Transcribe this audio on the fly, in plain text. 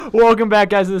Welcome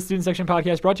back, guys, to the Student Section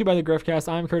Podcast, brought to you by the Griffcast.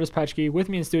 I'm Curtis Petchke. With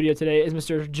me in studio today is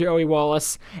Mr. Joey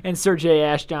Wallace and Sir Jay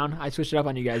Ashdown. I switched it up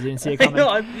on you guys. You didn't see it coming.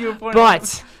 But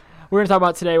we're going to talk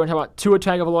about today, we're going to talk about Tua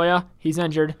Tagovailoa. He's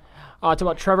injured. Talk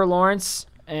about Trevor Lawrence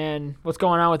and what's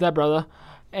going on with that, brother.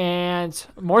 And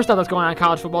more stuff that's going on in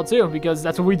college football, too, because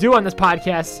that's what we do on this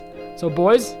podcast. So,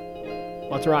 boys,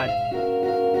 let's ride.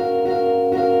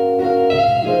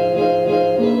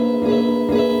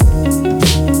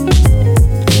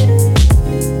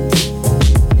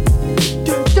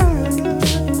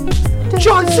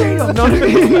 John Cena! No,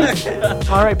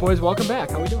 all right, boys, welcome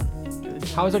back. How we doing?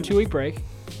 How was our 2-week break?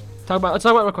 Let's talk about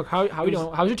it real quick. How we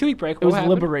doing? How was your 2-week break? It was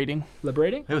liberating.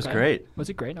 Liberating? It was great. Was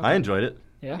it great? Okay. I enjoyed it.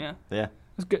 Yeah? Yeah. It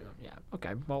was good. Yeah.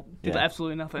 Okay. Well, Did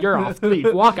absolutely nothing. you're off.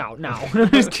 Leave. Walk out now.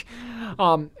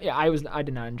 Yeah, I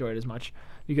did not enjoy it as much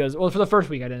because, well, for the first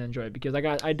week I didn't enjoy it because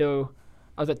I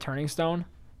was at Turning Stone.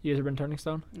 You guys ever been to Turning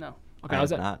Stone? No. Okay. I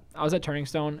have not. I was at Turning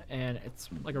Stone, and it's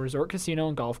like a resort casino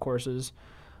and golf courses.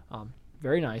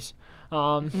 Very nice.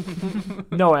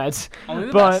 No ads.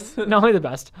 Only the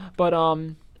best. But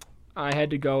I had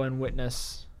to go and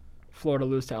witness Florida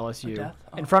lose to LSU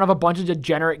Oh. in front of a bunch of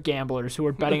degenerate gamblers who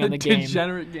were betting on the game.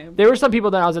 Degenerate gamblers. There were some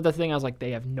people that I was at the thing. I was like, they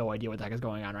have no idea what the heck is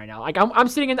going on right now. Like I'm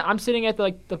sitting at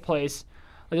the place.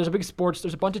 Like there's a big sports.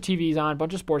 There's a bunch of TVs on, a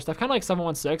bunch of sports stuff, kind of like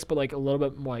 716, but like a little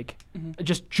bit like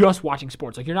just watching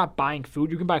sports. Like you're not buying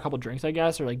food. You can buy a couple drinks, I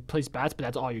guess, or like place bets, but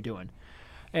that's all you're doing.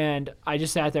 And I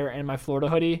just sat there in my Florida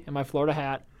hoodie and my Florida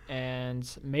hat and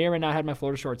may or may not have my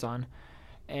Florida shorts on.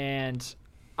 And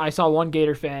I saw one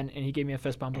Gator fan, and he gave me a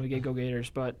fist bump when we gave Go Gators.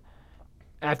 But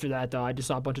after that, though, I just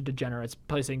saw a bunch of degenerates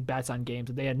placing bets on games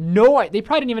that they had no idea. They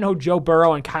probably didn't even know who Joe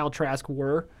Burrow and Kyle Trask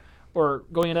were or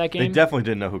going into that game. They definitely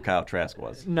didn't know who Kyle Trask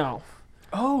was. No.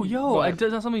 Oh,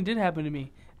 something did happen to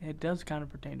me. It does kind of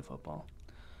pertain to football.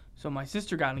 So my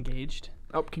sister got engaged.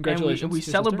 Oh, congratulations. And we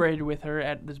celebrated with her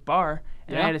at this bar.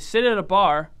 And Yeah. I had to sit at a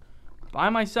bar by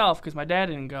myself because my dad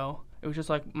didn't go. It was just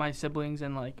like my siblings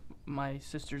and like my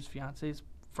sister's fiance's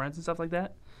friends and stuff like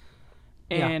that.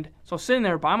 And so sitting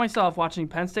there by myself watching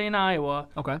Penn State and Iowa,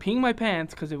 peeing my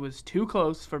pants because it was too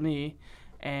close for me.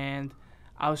 And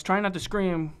I was trying not to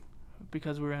scream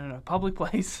because we were in a public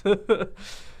place. So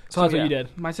that's what you did.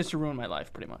 My sister ruined my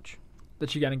life pretty much. That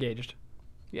she got engaged.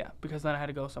 Yeah, because then I had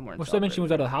to go somewhere. Well, that means she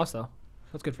moved out of the house, though.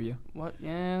 That's good for you. What?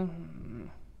 Yeah.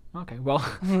 Okay, well,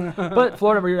 but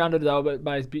Florida rebounded though,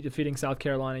 by defeating South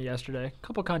Carolina yesterday. A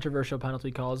couple controversial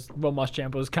penalty calls. Will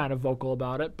Muschamp was kind of vocal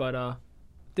about it, but at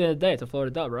the end of the day, it's a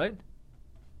Florida dub, right?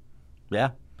 Yeah.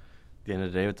 At the end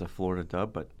of the day, it's a Florida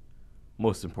dub, but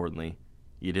most importantly,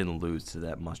 you didn't lose to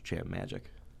that Muschamp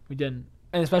magic. We didn't,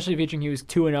 and especially featuring he was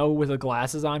 2-0 with the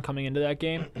glasses on coming into that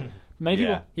game. Many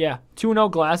people,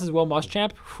 2-0 glasses. Will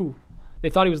Muschamp, they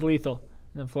thought he was lethal.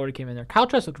 And then Florida came in there. Kyle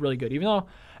Trask looked really good, even though,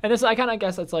 and this I kind of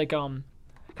guess it's like kind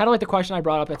of like the question I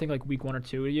brought up. I think like week 1 or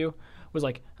 2 to you was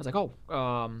like I was like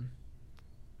I'm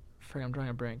drawing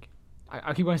a blank.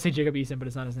 I keep wanting to say Jacob Eason, but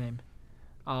it's not his name.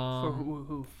 For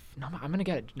who? No, I'm gonna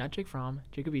get it. Not Jake Fromm.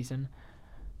 Jacob Eason.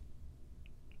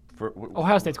 For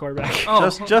Ohio State's quarterback.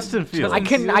 Justin Fields. I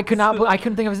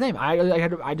couldn't think of his name.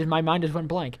 My mind just went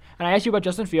blank. And I asked you about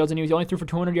Justin Fields, and he only threw for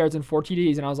 200 yards and 4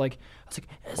 TDs, and I was like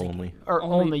Only.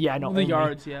 only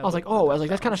yards, yeah. I was like,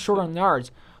 that's kind of short on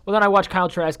yards. Well, then I watched Kyle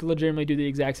Trask legitimately do the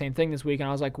exact same thing this week, and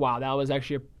I was like, wow, that was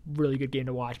actually a really good game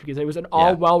to watch because it was an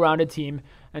all well-rounded team.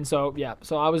 And so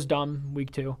I was dumb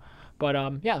week 2, but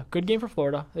good game for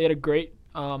Florida. They had a great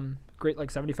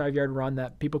like 75-yard run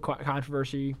that people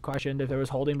controversy questioned if it was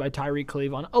holding by Tyreek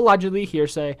Cleveland. Allegedly,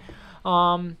 hearsay.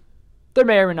 There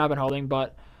may or may not have been holding,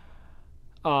 but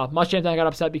Muschamp then got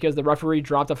upset because the referee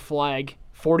dropped a flag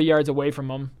 40 yards away from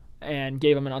him and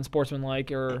gave him an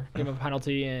unsportsmanlike or gave him a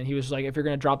penalty, and he was like, if you're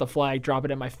going to drop the flag, drop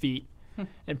it at my feet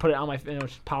and put it on my feet. It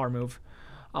was power move.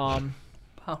 Power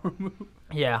move.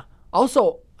 Yeah.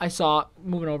 Also, I saw,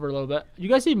 moving over a little bit, you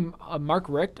guys see Mark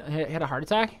Richt had a heart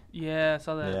attack? Yeah, I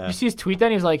saw that. Yeah. You see his tweet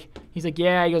then? He's like,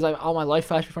 yeah, he goes, like, all my life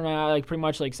flashed before my eye, like, pretty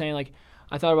much, like, saying, like,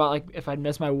 I thought about, like, if I'd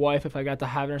miss my wife, if I got to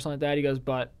heaven or something like that. He goes,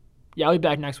 but, yeah, I'll be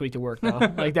back next week to work,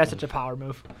 though. Like, that's such a power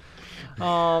move.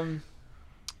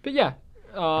 But, yeah.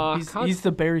 He's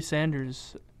the Barry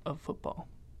Sanders of football.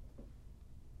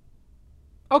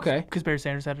 Okay. Because Barry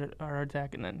Sanders had a heart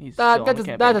attack, and then he's That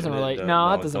doesn't relate.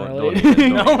 No, that doesn't relate.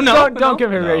 Don't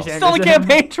give him Barry Sanders. Still on the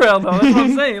campaign trail, though. That's what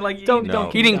I'm saying. Like,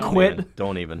 he didn't quit.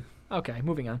 Don't even. Okay,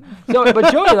 moving on. So, but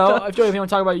Joey, though, if you want to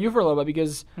talk about you for a little bit,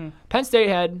 because Penn State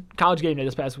had college game day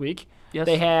this past week. Yes.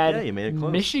 They had you made it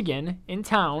close. Michigan in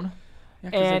town, Yeah,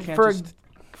 and they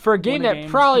for a game win a that game.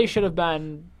 probably should have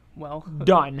been well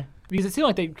done, because it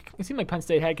seemed like Penn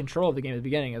State had control of the game at the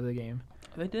beginning of the game.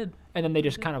 They did. And then they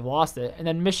just kind of lost it. And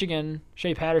then Michigan,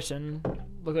 Shea Patterson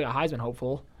looked like a Heisman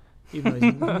hopeful, even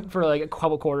though he's, for like a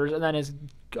couple quarters. And then his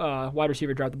wide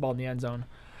receiver dropped the ball in the end zone,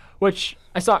 which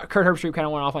I saw Kurt Herbstreit kind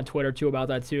of went off on Twitter too about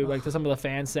that too, like to some of the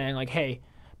fans saying like, "Hey,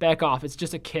 back off! It's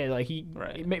just a kid. Like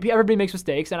everybody makes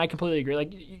mistakes," and I completely agree.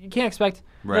 Like you can't expect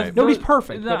nobody's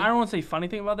perfect. I don't want to say funny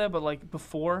thing about that, but like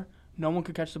before, no one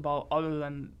could catch the ball other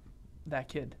than that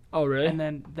kid. Oh really? And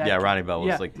then Ronnie Bell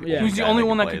was like he was the only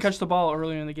one that could catch the ball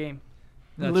earlier in the game.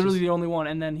 That's literally the only one,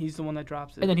 and then he's the one that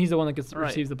drops it. And then he's the one that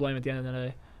receives the blame at the end of the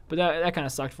day. But that kind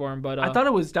of sucked for him. But I thought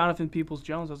it was Donovan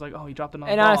Peoples-Jones. I was like, oh, he dropped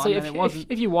another and ball. Honestly, and honestly,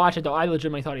 if you watch it though, I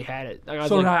legitimately thought he had it. Like, I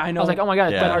know. I was like, oh my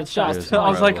god, yeah, that's shot. was I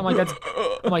was like,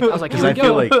 because I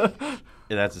feel like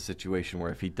that's a situation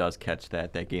where if he does catch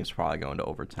that game's probably going to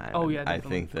overtime. Oh yeah, I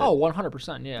think that.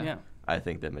 100%, yeah. I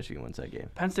think that Michigan wins that game.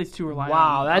 Penn State's too reliant.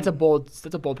 Wow, that's a bold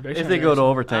prediction. If they go to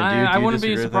overtime, I wouldn't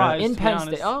be surprised in Penn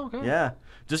State. Oh, okay. Yeah.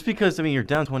 Just because, I mean, you're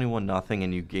down 21-0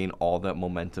 and you gain all that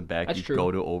momentum back, That's you true.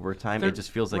 go to overtime, it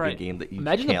just feels like a game that you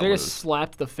Imagine can't the biggest lose.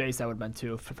 slap to the face that would have been,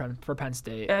 too, for Penn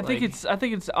State. I think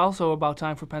it's also about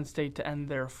time for Penn State to end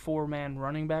their 4-man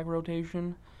running back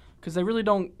rotation because they really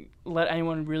don't let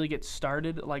anyone really get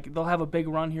started. Like, they'll have a big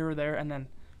run here or there and then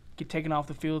get taken off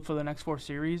the field for the next 4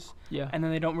 series. Yeah. And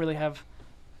then they don't really have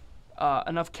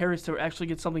enough carries to actually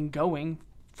get something going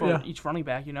for each running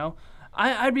back, you know?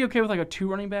 I'd be okay with like a 2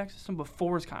 running back system, but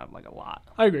 4 is kind of like a lot.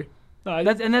 I agree.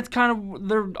 That's kind of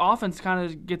their offense kind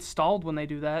of gets stalled when they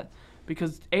do that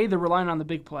because they're relying on the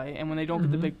big play, and when they don't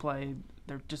get the big play,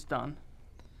 they're just done.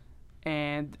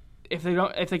 And if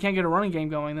they can't get a running game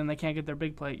going, then they can't get their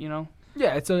big play, you know?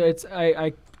 Yeah,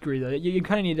 I agree though. You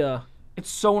kind of need to. It's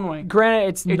so annoying. Granted,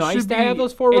 it's nice to have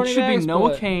those 4 running backs. It should be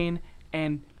Noah Cain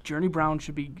and Journey Brown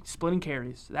should be splitting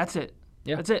carries. That's it.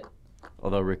 Yeah. That's it.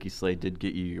 Although Ricky Slade did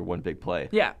get you your one big play.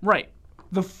 Yeah, right.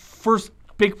 The first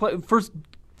big play, first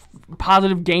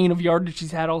positive gain of yardage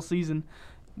he's had all season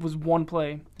was 1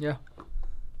 play. Yeah.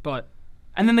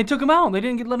 And then they took him out. They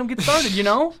didn't let him get started, you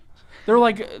know? They're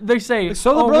like, they say, we're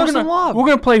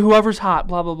gonna play whoever's hot,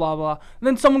 blah, blah, blah, blah. And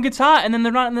then someone gets hot, and then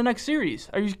they're not in the next series.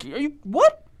 Are you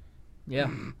what? Yeah,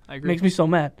 I agree. Makes me so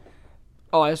mad.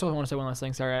 Oh, I just want to say one last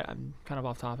thing. Sorry, I'm kind of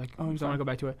off topic. Oh, I want to go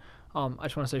back to it. I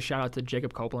just want to say shout out to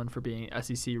Jacob Copeland for being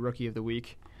SEC Rookie of the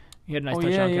Week. He had a nice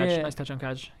touchdown catch. Nice touchdown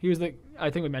catch. He was I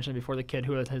think we mentioned before, the kid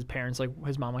who his parents, like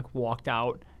his mom, like walked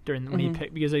out when he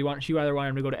picked, because she either wanted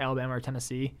him to go to Alabama or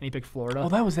Tennessee, and he picked Florida. Oh,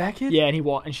 that was that kid? Yeah,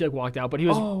 and she walked out, but he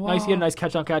was nice. He had a nice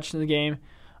touchdown catch in the game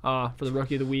for the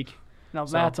Rookie of the Week. Now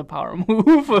that's a power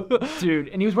move, dude.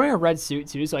 And he was wearing a red suit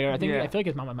too, so I feel like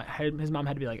his mom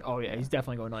had to be like, oh yeah, he's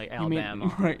definitely going to like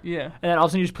Alabama, right? Yeah. And then all of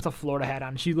a sudden he just puts a Florida hat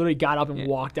on. She literally got up and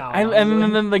walked out.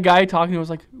 And then the guy talking was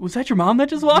like, "Was that your mom that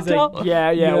just walked out?"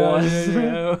 Yeah, it was.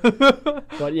 Yeah.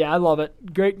 But yeah, I love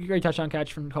it. Great touchdown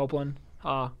catch from Copeland.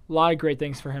 A lot of great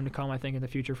things for him to come, I think, in the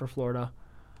future for Florida.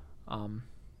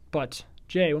 But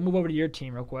Jay, we'll move over to your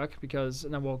team real quick and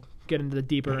then we'll get into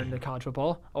into college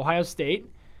football. Ohio State.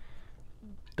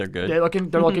 They're good.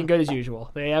 They're looking good as usual.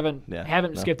 They haven't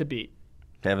skipped a beat.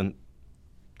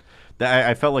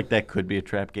 I felt like that could be a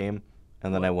trap game,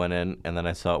 and then I went in and then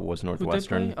I saw it was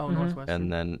Northwestern. Oh, Northwestern.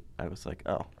 And then I was like,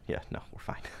 oh yeah, no, we're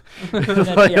fine.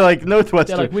 like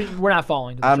Northwestern. We're not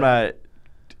falling. I'm not.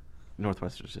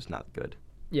 Northwestern's just not good.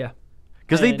 Yeah.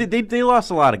 Because they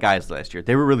lost a lot of guys last year.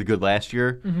 They were really good last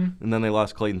year, and then they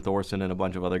lost Clayton Thorson and a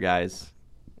bunch of other guys,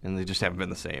 and they just haven't been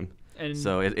the same. And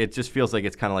so it just feels like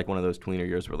it's kind of like one of those tweener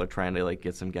years where they're trying to like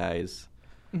get some guys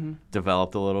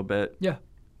developed a little bit. Yeah.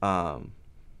 I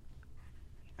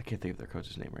can't think of their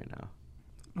coach's name right now,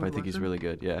 but I think he's really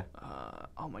good. Yeah.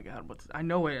 Oh my God, I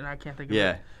know it and I can't think of it.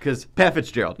 Yeah, because Pat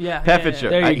Fitzgerald. Yeah. Pat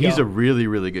Fitzgerald. There you He's go. a really,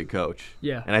 really good coach.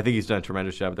 Yeah. And I think he's done a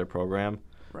tremendous job with their program.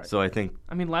 Right. So I think.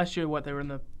 I mean, last year they were in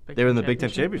the Big Ten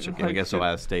Championship game against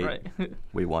Ohio State. Right.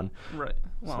 We won. Right.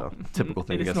 Well, so typical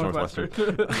thing against Northwestern.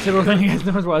 Typical thing against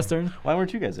Northwestern. Why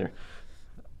weren't you guys there?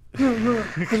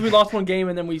 Because we lost 1 game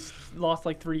and then we lost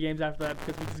like 3 games after that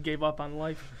because we just gave up on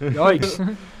life.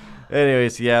 Yikes.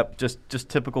 Anyways, yeah, just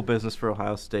typical business for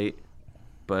Ohio State.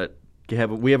 But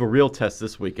we have a real test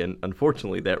this weekend.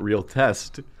 Unfortunately, that real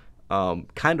test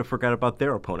kind of forgot about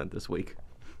their opponent this week.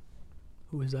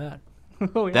 Who is that?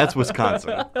 Oh, yeah. That's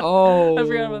Wisconsin. Oh. I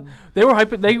forgot about They were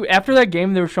hyping. After that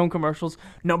game, they were showing commercials.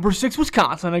 Number 6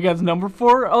 Wisconsin against number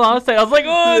 4 Ohio State. I was like,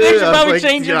 oh, they should probably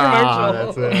change your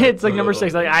commercial. It's like number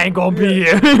 6. Like, I ain't gonna be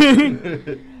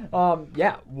here.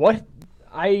 Yeah. What?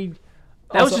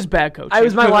 That was just bad coaching. I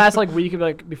was my last week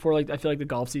of before I feel like the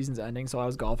golf season's ending, so I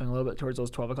was golfing a little bit towards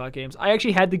those 12:00 games. I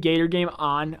actually had the Gator game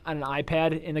on an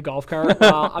iPad in the golf cart.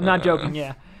 I'm not joking.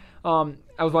 Yeah.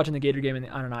 I I was watching the Gator game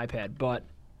on an iPad, but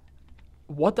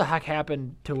what the heck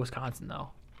happened to Wisconsin though?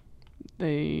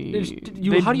 They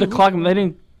the clock. They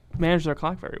didn't manage their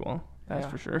clock very well. That's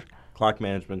for sure. Clock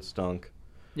management stunk.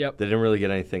 Yep. They didn't really get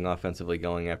anything offensively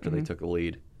going after they took a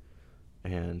lead.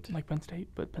 And like Penn State,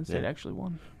 but Penn State actually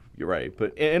won. You're right,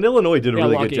 and Illinois did a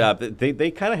really good job. They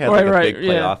kind of had a big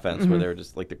play offense where they were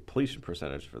just like the completion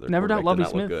percentage for their never doubt Lovie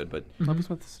Smith. Look good, but Lovie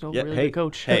Smith is still really good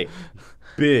coach. Hey,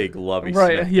 big Lovie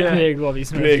right, Smith. Yeah, big Lovie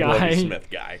Smith big guy. Lovie Smith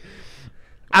guy.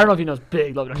 I don't know if he knows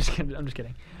big Lovie. I'm just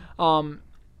kidding.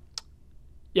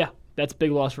 Yeah, that's a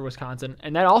big loss for Wisconsin,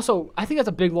 and that also I think that's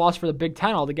a big loss for the Big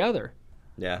Ten altogether.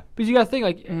 Yeah, because you got to think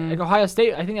like Ohio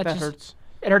State. I think that hurts.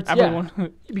 It hurts everyone.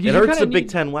 Yeah. It hurts the Big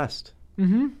Ten West.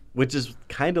 Mm-hmm. Which is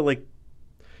kind of like,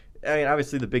 I mean,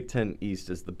 obviously the Big Ten East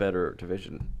is the better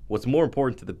division. What's more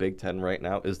important to the Big Ten right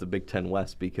now is the Big Ten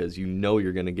West because you know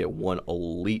you're going to get one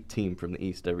elite team from the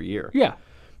East every year. Yeah.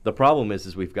 The problem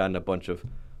is we've gotten a bunch of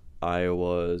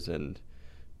Iowas and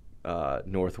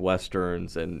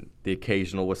Northwesterns and the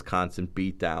occasional Wisconsin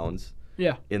beatdowns.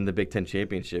 Yeah. In the Big Ten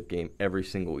championship game every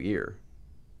single year.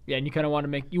 Yeah, and you kind of want to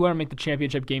make the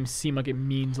championship game seem like it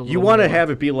means a little. You want to have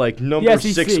it be like number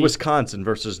 6 Wisconsin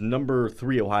versus number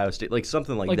 3 Ohio State, like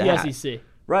something like that. Like the SEC.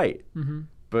 Right. Mm-hmm.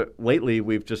 But lately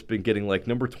we've just been getting like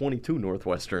number 22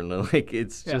 Northwestern. Like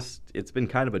it's been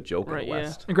kind of a joke in the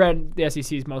West. And granted, the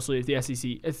SEC is mostly the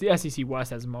SEC. It's the SEC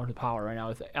West has the most power right now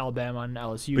with Alabama and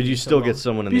LSU. But you still get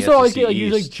someone in the SEC you always get East.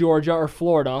 Usually Georgia or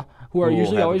Florida, who are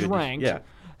usually always ranked. Yeah.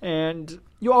 And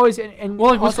you always and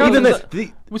well, like Wisconsin. A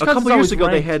couple years ago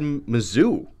they had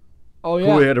Mizzou. Oh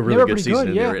yeah, who had a really good season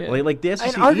in there. Yeah. Like the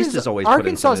SEC East has always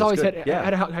Arkansas has always had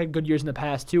had good years in the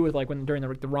past too, with like during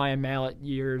the Ryan Mallett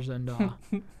years and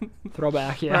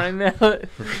throwback. Yeah, Ryan Mallett.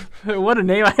 What a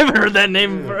name! I haven't heard that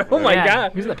name before. Oh my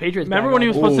God, he's in the Patriots. Remember when he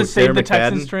was supposed to save the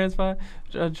Texans franchise?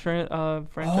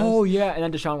 Oh yeah, and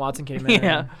then Deshaun Watson came in.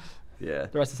 Yeah. The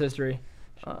rest is history.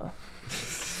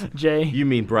 Jay. You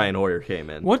mean Brian Hoyer came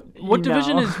in. What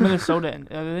division is Minnesota in?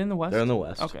 Are they in the West? They're in the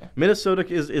West. Okay. Minnesota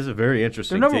is a very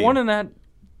interesting team. They're number 1 one in that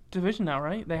division now,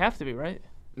 right? They have to be, right?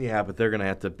 Yeah, but they're going to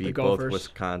have to beat both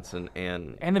Wisconsin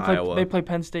and Iowa. They play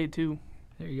Penn State, too.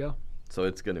 There you go. So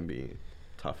it's going to be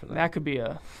tough for them. That could be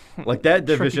a like that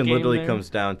division literally comes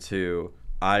down to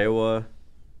Iowa,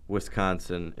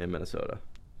 Wisconsin, and Minnesota.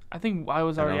 I think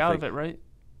Iowa's already out of it, right?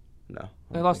 No.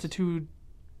 They lost to 2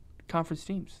 conference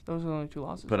teams. Those are the only 2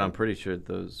 losses. But I'm pretty sure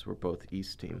those were both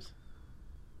East teams.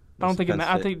 I don't think it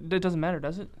matters. I think it doesn't matter,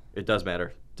 does it? It does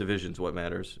matter. Division's what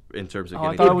matters in terms of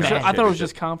getting. I thought it was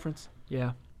just conference.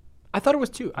 Yeah, I thought it was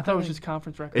 2. I thought it was just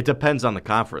conference record. It depends on the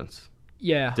conference.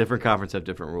 Yeah, different conferences have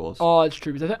different rules. Oh, it's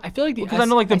true. Because I feel like I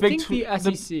know like the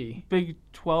the SEC, Big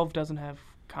 12 doesn't have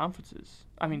conferences.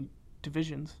 I mean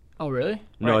divisions. Oh, really?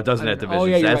 No, it doesn't have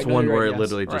divisions. That's one where it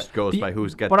literally just goes by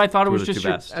who's got. But I thought it was just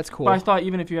best. That's cool. But I thought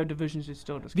even if you have divisions, it's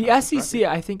still just the SEC.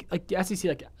 I think like the SEC,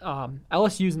 like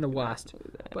LSU's in the West,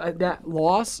 but that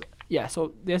loss. Yeah,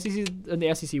 so the SEC is in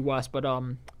the SEC West, but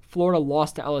Florida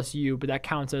lost to LSU, but that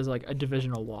counts as like a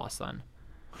divisional loss then.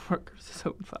 Rutgers is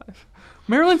 0-5.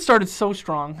 Maryland started so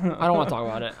strong. I don't want to talk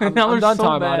about it. I'm done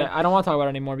talking about it. I don't want to talk about it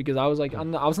anymore because I was like I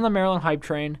was on the Maryland hype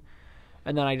train.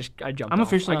 And then I jumped. I'm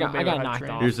officially off. I got knocked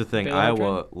off. Here's the thing: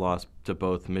 Iowa lost to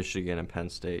both Michigan and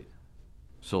Penn State.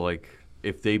 So like,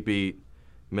 if they beat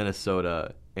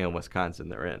Minnesota and Wisconsin,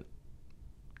 they're in.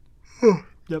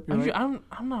 Yep.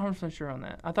 I'm not 100% sure on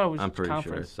that. I thought it was. I'm pretty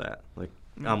conference. sure it's that. Like,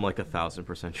 I'm like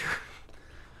 1,000% sure.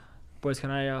 Boys,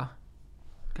 can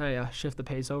I shift the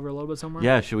pace over a little bit somewhere?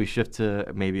 Yeah. Should we shift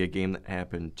to maybe a game that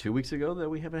happened 2 weeks ago that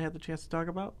we haven't had the chance to talk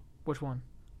about? Which one?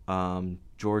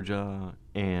 Georgia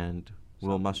and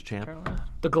Will Muschamp.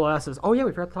 The glasses. Oh yeah,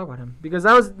 we forgot to talk about him because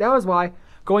that was why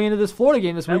going into this Florida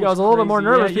game this week I was a little bit more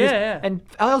nervous. Yeah. And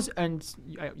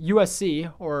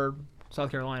USC or South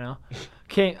Carolina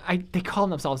they call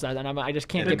themselves that, and I just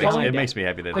can't get behind it. It makes me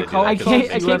happy that they do. I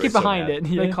can't get behind it.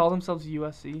 They call themselves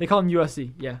USC. They call them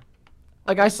USC. Yeah.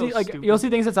 Like I see, like stupid. You'll see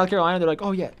things at South Carolina. They're like,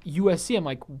 oh yeah, USC. I'm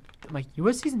like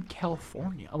USC's in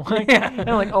California. I'm like, and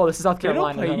I'm like, oh, this is South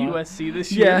Carolina. They don't play USC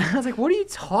this year. Yeah, I was like, what are you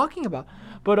talking about?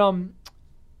 But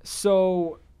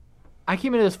so I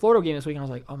came into this Florida game this week and I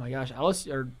was like, oh my gosh,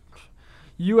 LSU or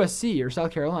USC or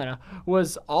South Carolina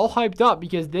was all hyped up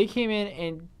because they came in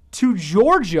and to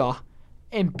Georgia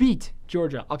and beat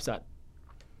Georgia, upset.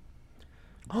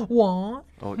 What?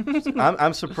 Oh,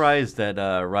 I'm surprised that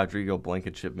Rodrigo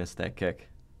Blankenship missed that kick.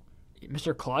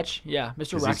 Mr. Clutch? Yeah.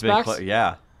 Mr. Rexbacks?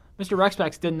 Yeah. Mr.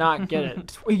 Rexbacks did not get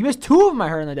it. He missed 2 of them I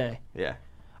heard in the day. Yeah.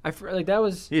 That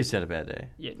was... He just had a bad day.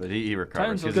 Yeah. But he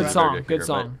recovered. Good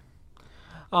song.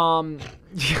 Daniel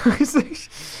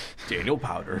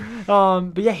Powder.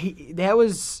 But yeah, that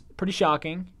was pretty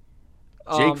shocking.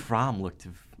 Jake Fromm looked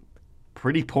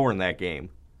pretty poor in that game.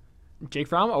 Jake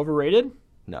Fromm overrated?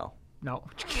 No.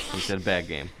 He said a bad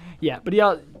game. Yeah, but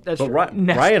yeah, that's but true.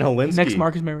 Ryan Helinski. Next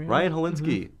Marcus Mariota. Ryan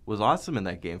Helinski was awesome in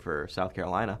that game for South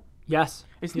Carolina. Yes.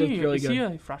 Is he really is good. he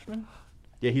a freshman?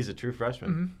 Yeah, he's a true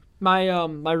freshman. Mm-hmm.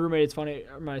 My roommate, it's funny,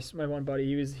 my one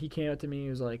buddy, he came up to me, he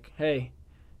was like, hey,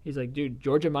 he's like, dude,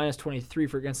 Georgia minus 23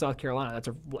 against South Carolina.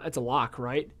 That's a lock,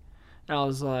 right? And I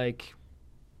was like,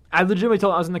 I legitimately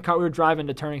told him, I was in the car, we were driving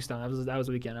to Turning Stone. That was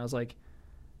the weekend. I was like,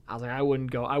 I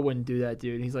wouldn't do that,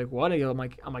 dude. And he's like, what? I'm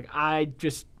like, I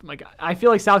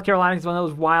feel like South Carolina is one of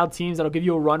those wild teams that'll give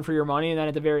you a run for your money, and then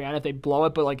at the very end, if they blow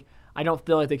it, but like, I don't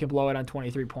feel like they can blow it on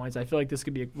 23 points. I feel like this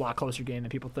could be a lot closer game than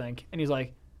people think. And he's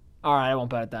like, all right, I won't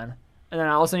bet it then. And then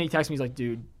all of a sudden he texts me, he's like,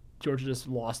 dude, Georgia just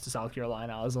lost to South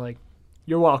Carolina. I was like,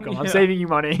 you're welcome. I'm saving you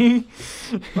money.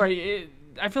 Right.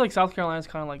 I feel like South Carolina is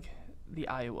kind of like the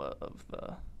Iowa of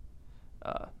the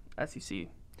SEC.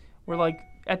 We're like,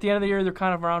 at the end of the year, they're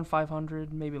kind of around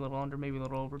 500, maybe a little under, maybe a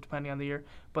little over, depending on the year.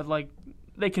 But, like,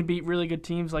 they can beat really good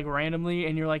teams, like, randomly.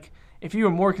 And you're like, if you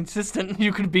were more consistent,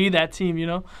 you could be that team, you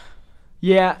know?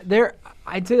 Yeah,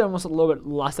 I'd say they're almost a little bit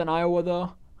less than Iowa,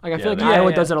 though. Like, I feel like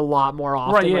Iowa does it a lot more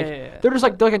often. Right, yeah. They're just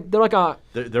like, they're like a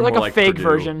fake Purdue.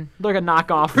 version. They're like a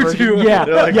knockoff version. Yeah,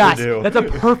 like yes. Purdue. That's a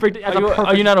perfect.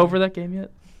 Are you not over that game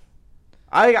yet?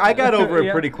 I got over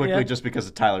it pretty quickly just because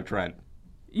of Tyler Trent.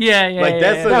 Yeah.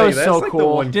 That was so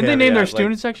cool. Didn't they name their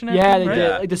student section after Yeah, him, they right?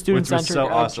 did. Like the student Which was center.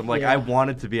 so awesome. Like, I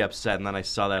wanted to be upset, and then I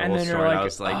saw that And whole then you're story, and I like,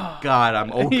 was like, God,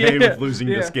 I'm okay with losing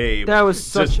this game. That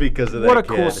was just because of that what a kid.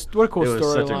 cool story. It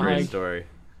was such a great story.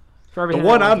 For The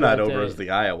one I'm not over is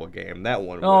the Iowa game. That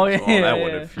one. That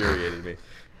one infuriated me.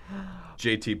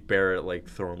 JT Barrett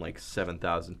throwing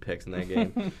 7,000 picks in that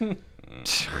game.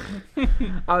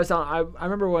 I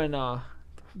remember when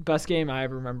best game I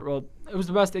ever remember. Well, it was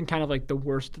the best and kind of like the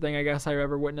worst thing I guess I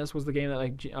ever witnessed was the game that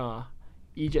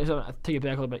EJ. So I'll take it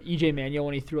back a little bit. EJ Manuel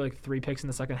when he threw 3 picks in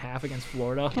the second half against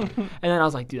Florida, and then I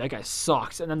was like, dude, that guy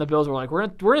sucks. And then the Bills were like, we're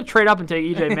gonna trade up and take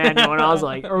EJ Manuel, and I was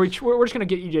like, we're just gonna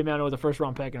get EJ Manuel with a first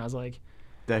round pick, and I was like,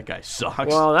 that guy sucks.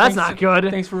 Well, that's not good.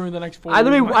 Thanks for ruining the next 4 years. I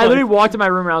literally walked in my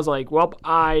room and I was like, well,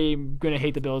 I'm gonna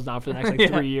hate the Bills now for the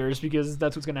next 3 years because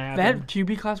that's what's gonna happen. That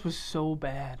QB class was so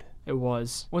bad. It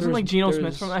was. Wasn't Geno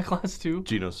Smith from that class too?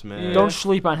 Geno Smith. Yeah. Don't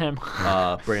sleep on him.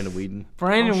 Brandon Weeden.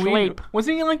 Brandon Weeden.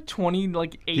 Wasn't he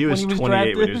 28 he was when he was 28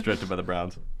 drafted? when he was drafted by the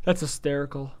Browns. That's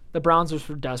hysterical. The Browns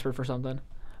were desperate for something.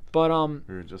 But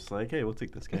we were just like, hey, we'll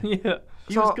take this guy. Yeah.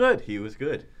 He was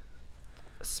good.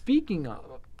 Speaking of,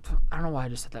 I don't know why I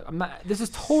just said that. This is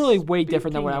totally way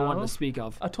different than what I wanted to speak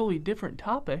of. A totally different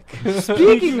topic.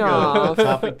 Speaking of a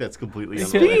topic that's completely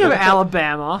Speaking of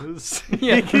Alabama.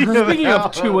 Speaking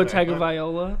of Tua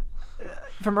Tagovailoa.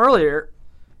 From earlier,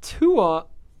 Tua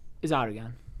is out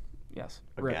again. Yes.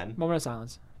 Again. Moment of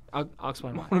silence. I'll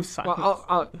explain why. Moment of silence.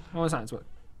 Moment of silence. What?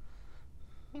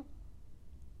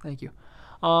 Thank you.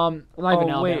 Not even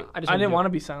Alabama. Wait, I didn't want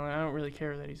to be silent. I don't really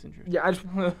care that he's injured. Yeah, I just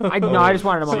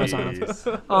wanted a moment of silence.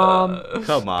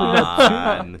 Come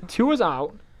on. Tua's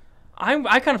out.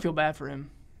 I kind of feel bad for him.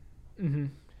 Mm-hmm.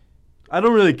 I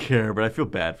don't really care, but I feel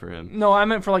bad for him. No, I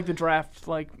meant for the draft.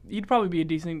 He'd probably be a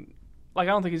decent. I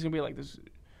don't think he's gonna be this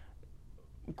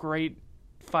great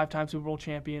 5-time Super Bowl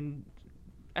champion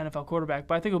NFL quarterback,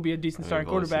 but I think he'll be a decent starting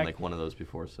quarterback. Seen one of those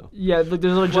before, so yeah,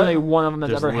 there's legitimately one of them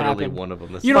that's ever happened. One of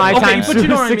them that's 5 times. But you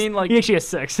know what I mean. He actually has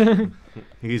 6.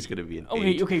 He's gonna be an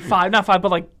 8. Okay, 5, not 5,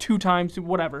 but 2 times,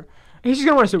 whatever. He's just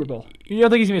gonna win a Super Bowl. You don't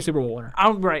think he's gonna be a Super Bowl winner?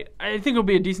 Right. I think he'll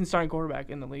be a decent starting quarterback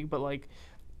in the league, but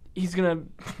he's gonna.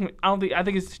 I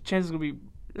think his chances are gonna be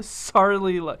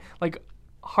sorely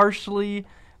harshly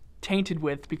tainted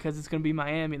with because it's gonna be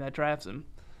Miami that drafts him,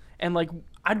 and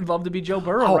I'd love to be Joe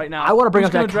Burrow right now. I want to bring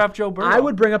up that draft Joe Burrow. I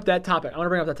would bring up that topic. I want to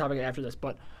bring up that topic after this,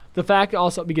 but the fact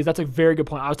also because that's a very good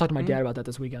point. I was talking to my dad about that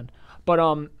this weekend. But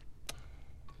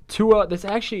Tua,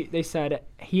 they said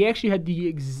he actually had the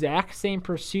exact same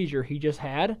procedure he just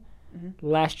had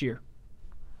last year,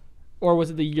 or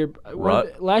was it the year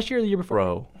last year or the year before?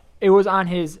 Bro, it was on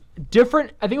his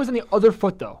different. I think it was on the other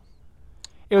foot though.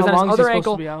 It was on his other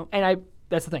ankle, and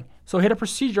that's the thing. So he had a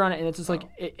procedure on it, and it's just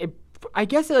it. I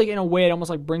guess in a way it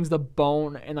almost brings the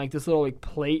bone and this little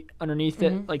plate underneath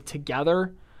it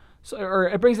together, so or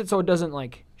it brings it so it doesn't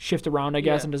shift around I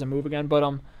guess and doesn't move again.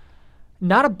 But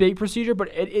not a big procedure, but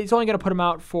it's only gonna put him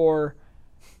out for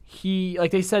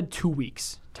they said 2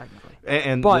 weeks technically.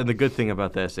 And the good thing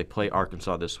about that is they play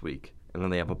Arkansas this week, and then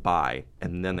they have a bye,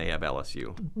 and then they have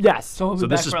LSU. Yes. So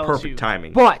this is perfect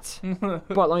timing. But let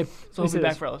me. So he'll be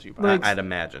back for LSU. I'd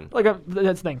imagine.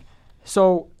 That's the thing.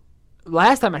 So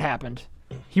last time it happened,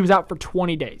 he was out for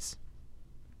 20 days.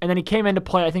 And then he came into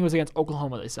play, I think it was against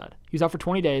Oklahoma, they said. He was out for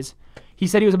 20 days. He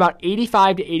said he was about 80 to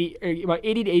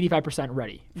 85%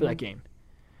 ready for that game.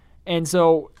 And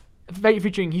so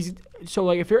featuring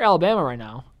if you're Alabama right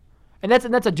now, and that's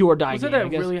a do or die game. Was it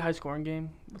a really high scoring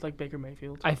game with like Baker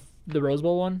Mayfield? The Rose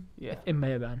Bowl one? Yeah. It may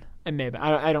have been. I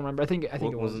don't remember. I think it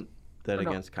was. Wasn't that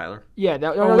against Kyler? Yeah,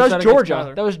 that was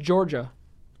Georgia. That was Georgia.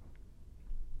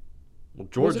 Well,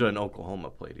 Georgia and Oklahoma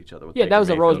played each other. With that was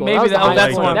a Rose Bowl. Maybe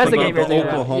that's the game.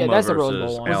 Oklahoma that's the Rose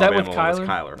Bowl one. Was that with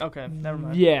Kyler? Okay, never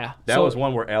mind. Yeah. That was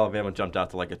one where Alabama jumped out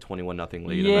to like a 21-0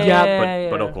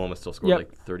 lead. But Oklahoma still scored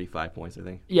like 35 points, I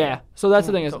think. Yeah. So that's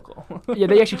the thing is,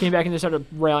 they actually came back and they started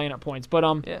rallying up points. But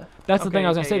that's the thing I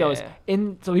was gonna say though is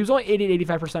so he was only 80 to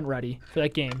 85% ready for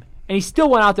that game, and he still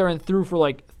went out there and threw for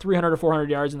like 300 to 400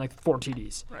 yards and like 4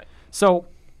 TDs. Right. So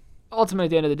ultimately, at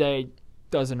the end of the day,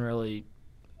 doesn't really.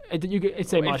 You could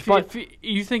say much, but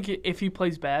you think if he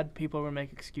plays bad, people are gonna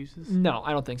make excuses? No,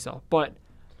 I don't think so. But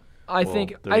I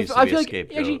think I feel like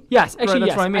yes, that's what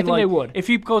I mean. I think they would. If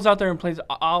he goes out there and plays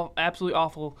absolutely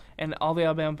awful, and all the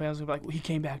Alabama fans will be like, well, he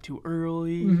came back too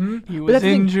early, he was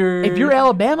injured. If you're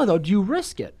Alabama, though, do you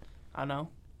risk it? I know.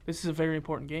 This is a very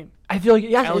important game. I feel like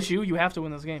LSU, you have to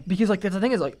win this game because that's the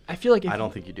thing is I feel like I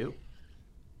don't think you do.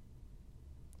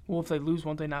 Well, if they lose,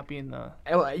 won't they not be in the?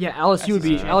 LSU would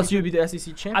be the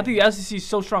SEC champion. I think the SEC is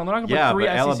so strong. They're not going to put 3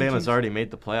 SEC Alabama's teams. already made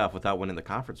the playoff without winning the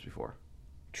conference before.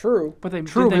 True, but they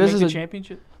make the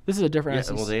championship. This is a different.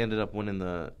 Yeah, well, they ended up winning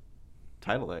the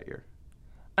title that year.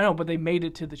 I know, but they made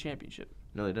it to the championship.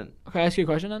 No, they didn't. Okay, I ask you a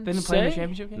question then. They didn't play in the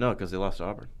championship game. No, because they lost to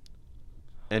Auburn.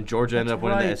 And Georgia ended up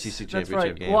winning the SEC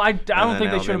championship game. Well, I don't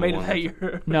think they should have made it that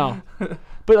year. No,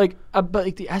 but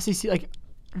the SEC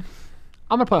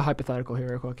I'm gonna play a hypothetical here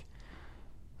real quick.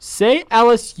 Say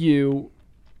LSU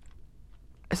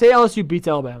beats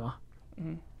Alabama,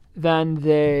 then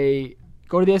they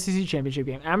go to the SEC championship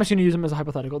game. I'm just going to use them as a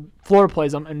hypothetical. Florida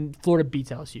plays them, and Florida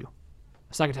beats LSU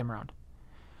second time around.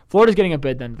 Florida's getting a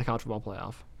bid then to the college football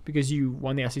playoff because you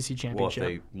won the SEC championship.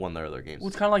 Well, if they won their other games. Well,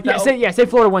 it's kind of like that. Say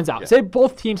Florida wins out. Yeah. Say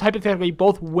both teams hypothetically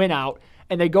both win out,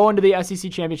 and they go into the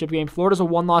SEC championship game. Florida's a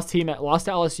one-loss team that lost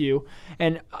to LSU,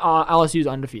 and LSU's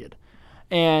undefeated.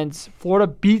 And Florida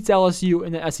beats LSU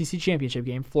in the SEC championship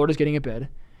game. Florida's getting a bid.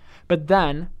 But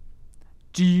then,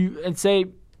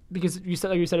 because you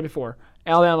said it before,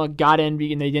 Alabama got in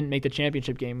and they didn't make the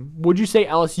championship game. Would you say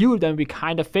LSU would then be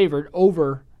kind of favored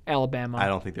over Alabama? I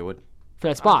don't think they would. For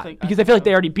that spot. Because I feel like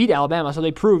they already beat Alabama, so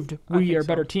they proved we are a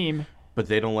better team. But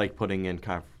they don't like putting in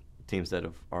teams that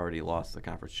have already lost the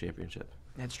conference championship.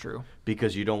 That's true.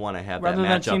 Because you don't want to have that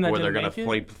matchup where they're going to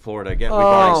play Florida again. Oh, we've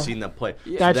already seen them play.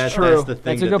 That's true. That's the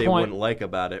thing that they wouldn't like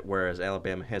about it, whereas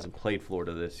Alabama hasn't played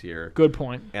Florida this year. Good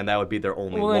point. And that would be their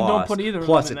only loss. Don't put either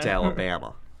plus of them it's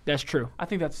Alabama. That's true. I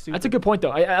think that's stupid. That's a good point,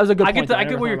 though. That was a good point. I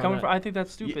get where you're coming from. I think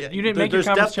that's stupid. You didn't make your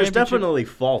conference championship. There's definitely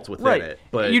faults within it.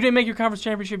 But you didn't make your conference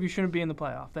championship. You shouldn't be in the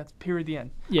playoff. That's period. The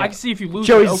end. Yeah. I can see if you lose.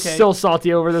 Joey's still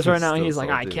salty over this right now. He's like,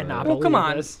 I cannot believe this. Well, come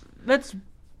on. That's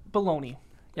baloney.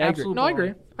 Yeah, absolute. No,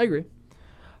 baloney. I agree.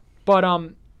 But I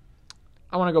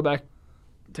want to go back,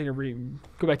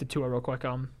 go back to Tua real quick.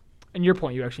 And your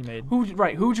point you actually made. Who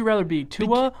would you rather be,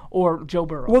 Tua or Joe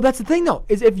Burrow? Well, that's the thing though.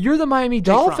 Is if you're the Miami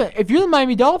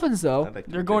Dolphins, though,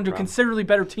 they're going to a considerably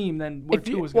better team than where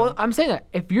Tua's going. Well, I'm saying that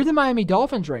if you're the Miami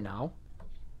Dolphins right now,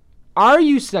 are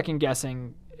you second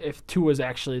guessing if Tua's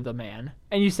actually the man?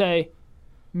 And you say,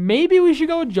 maybe we should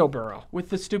go with Joe Burrow. With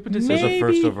the stupid decisions. As a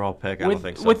first overall pick, I don't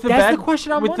think so. That's the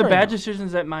question I'm wondering. With the bad now.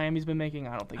 decisions that Miami's been making,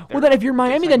 I don't think. Well, then if you're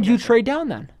Miami, then do you trade down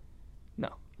then?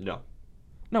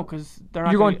 No, because they're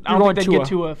not. I don't think they'd get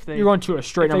Tua if they. You're going Tua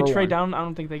straight number one. If they trade down, I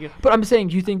don't think they get. But I'm saying,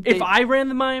 do you think if I ran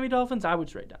the Miami Dolphins, I would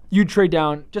trade down. You'd trade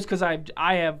down just because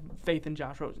I have faith in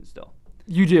Josh Rosen still.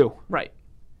 You do, right?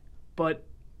 But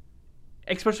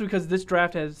especially because this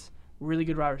draft has really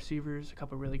good wide receivers, a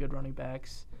couple of really good running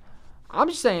backs. I'm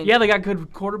just saying. Yeah, they got good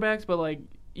quarterbacks, but like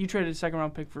you traded a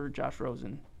second-round pick for Josh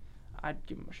Rosen, I'd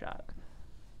give him a shot.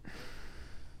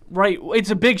 Right, it's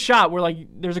a big shot where like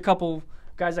there's a couple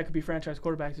guys that could be franchise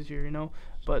quarterbacks this year,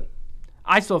 but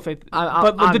I still have faith.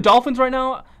 But the Dolphins right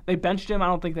now, they benched him. I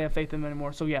don't think they have faith in him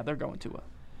anymore. So yeah, they're going to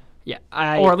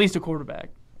or at least a quarterback.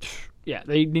 Yeah,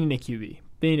 they need a QB.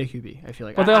 They need a QB. I feel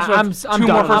like. But they also have two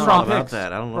more first-round picks. I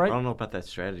don't know about that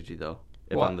strategy though.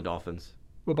 If I'm the Dolphins,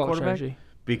 what about strategy?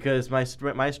 Because my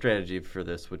strategy for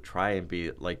this would try and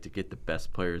be like to get the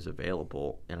best players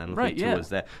available, and I don't think Tua is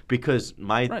that. Because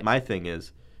my thing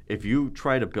is, if you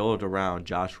try to build around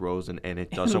Josh Rosen and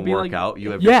it doesn't be work like- out,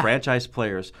 you have Yeah. your franchise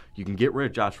players. You can get rid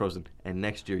of Josh Rosen, and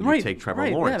next year you take Trevor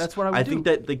Lawrence. Yeah, that's what I would think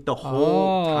do. that like the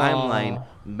whole Oh. timeline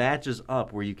matches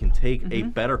up where you can take a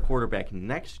better quarterback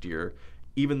next year,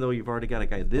 even though you've already got a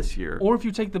guy this year. Or if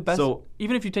you take the best, So-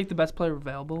 even if you take the best player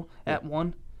available at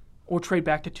 1, or trade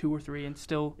back to 2 or 3 and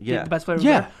still Yeah. get the best player Yeah.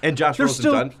 available. And Josh There's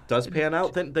Rosen still- does pan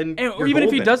out, then And you're even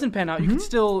if he golden. doesn't pan out, you can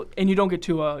still, and you don't get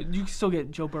Tua, you can still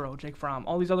get Joe Burrow, Jake Fromm,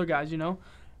 all these other guys, you know?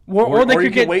 Or they you could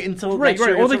can get wait until right, next right,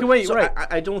 year. or they can wait, So right.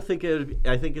 I don't think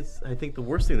I think the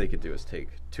worst thing they could do is take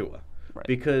Tua, Right.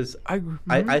 because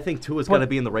I think Tua's But- got to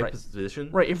be in the right right. position.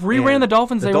 Right, if we and ran the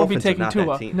Dolphins, they won't be Dolphins are taking not that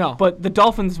Tua. team. No. But the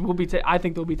Dolphins will be. I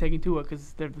think they'll be taking Tua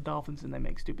because they're the Dolphins and they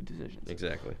make stupid decisions.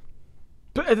 Exactly.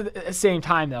 But at the same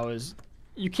time, though, is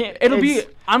you can't. It'll be.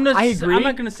 it's- I'm I agree.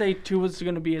 not gonna say Tua's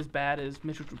gonna be as bad as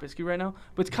Mitchell Trubisky right now,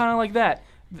 but it's kind of like that.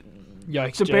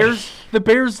 Yikes, The Jay.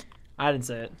 Bears I didn't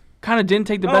say it. kind of didn't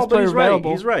take the No, best but player he's right,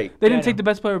 available. he's right. They Yeah, didn't I take know. the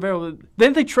best player available.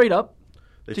 Didn't they trade up?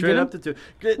 They To trade get up to two.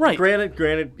 Right.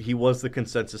 Granted, he was the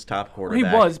consensus top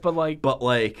quarterback. He was, but like. But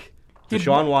like, He'd-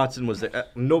 Deshaun Watson was the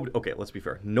nobody. Okay, let's be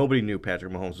fair. Nobody knew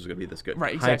Patrick Mahomes was going to be this good.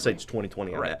 Right, exactly. Hindsight's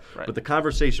 20/20 on Right, that. right. But the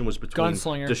conversation was between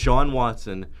Gunslinger. Deshaun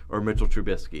Watson or Mitchell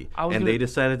Trubisky, I was and gonna- they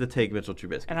decided to take Mitchell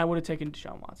Trubisky. And I would have taken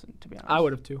Deshaun Watson, to be honest. I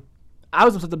would have too. I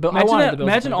was upset the Bill. I Imagine, wanted that, the Bills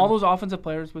to imagine take all him. those offensive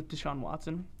players with Deshaun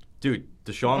Watson. Dude,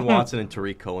 Deshaun Watson and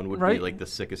Tariq Cohen would be Right. like the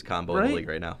sickest combo in Right. the league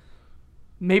right now.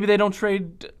 Maybe they don't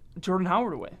trade Jordan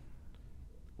Howard away.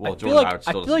 Well, I feel Jordan like- Howard still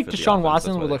I feel doesn't like fit the Deshaun offense, Watson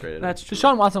that's why would they look- traded him. That's true.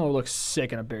 Deshaun Watson would look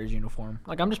sick in a Bears uniform.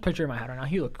 Like I'm just picturing in my head right now.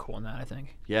 He looked cool in that. I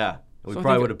think. Yeah, we So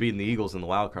probably think- would have beaten the Eagles in the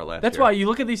wild card last That's year. why you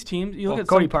look at these teams. You look Well, at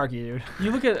Cody some- Parkey, dude.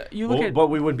 You look at But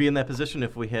we wouldn't be in that position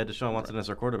if we had Deshaun Watson as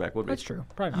our quarterback, would we? That's true.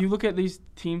 Probably not. you look at these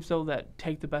teams though that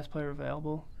take the best player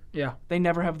available. Yeah. They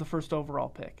never have the first overall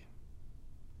pick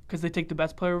because they take the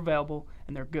best player available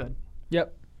and they're good.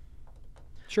 Yep.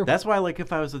 Sure. That's why, like,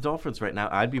 if I was the Dolphins right now,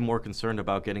 I'd be more concerned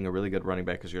about getting a really good running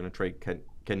back because you're going to trade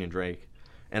Kenyon Drake,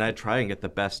 and I'd try and get the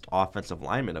best offensive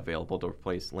lineman available to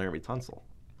replace Laramie Tunsil.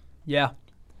 yeah.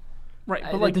 Right,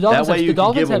 I- but like the Dolphins That way have- you the can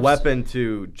Dolphins give a have- weapon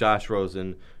to Josh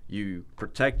Rosen, you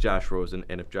protect Josh Rosen,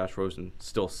 and if Josh Rosen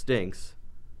still stinks,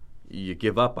 you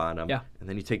give up on him, Yeah. and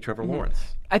then you take Mm-hmm. Trevor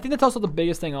Lawrence. I think that's also the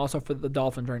biggest thing also for the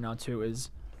Dolphins right now too is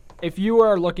if you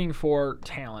are looking for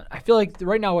talent, I feel like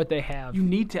right now what they have you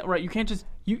need to right. You can't just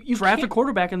you draft a can't-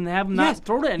 quarterback and have him Yes, not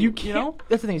throw to anyone. can't, You know,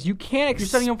 that's the thing is you can't You're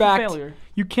expect setting up for failure.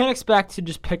 You can't expect to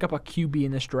just pick up a QB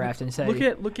in this draft and say Look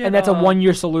at and that's a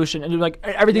 1-year solution and you're like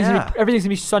everything's Yeah. gonna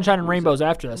be sunshine and rainbows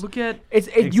after this. look at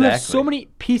You have so Exactly. many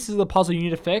pieces of the puzzle you need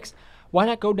to fix. Why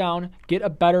not go down, get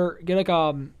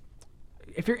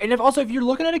if you're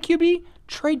looking at a QB,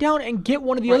 trade down and get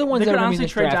one of the other ones they that could are going to be honestly in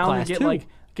this trade draft down class and get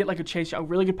too. like a Chase Young, a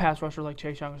really good pass rusher like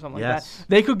Chase Young or something Yes. like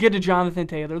that. They could get a Jonathan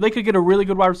Taylor. They could get a really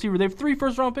good wide receiver. They have 3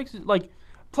 first-round picks. Like,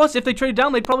 plus if they trade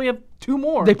down, they'd probably have 2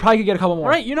 more. They probably could get a couple more.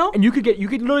 Right, you know? And you could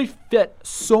literally fit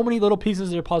so many little pieces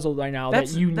of your puzzle right now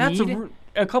that's that you that's need.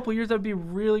 a couple years that'd be a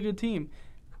really good team.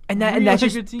 and that's really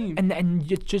just good team. And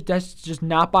it's just that's just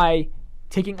not by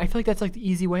taking. I feel like that's like the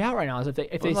easy way out right now. Is if they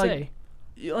But, like, say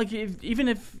Like even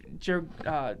if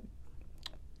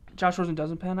Josh Rosen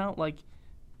doesn't pan out, like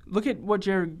look at what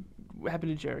happened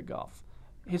to Jared Goff.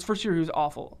 His first year he was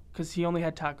awful because he only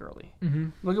had Todd Gurley. mm-hmm.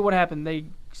 Look at what happened. They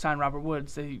signed Robert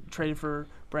Woods. They traded for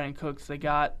Brandon Cooks. They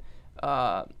got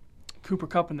Cooper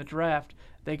Kupp in the draft.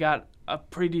 They got a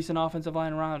pretty decent offensive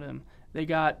line around him. They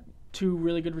got 2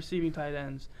 really good receiving tight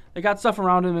ends. They got stuff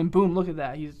around him, and boom, look at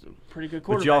that. He's a pretty good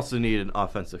quarterback. But you also need an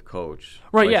offensive coach.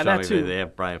 Right, Like yeah, Sean that McVay, too. They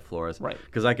have Brian Flores. Right.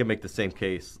 Because I can make the same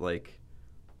case. Like,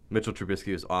 Mitchell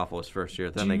Trubisky was awful his first year.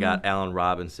 Then they got Allen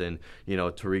Robinson.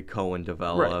 Tariq Cohen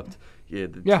developed.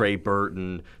 Yeah. Trey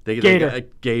Burton. They Gator. got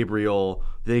Gabriel.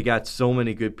 They got so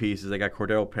many good pieces. They got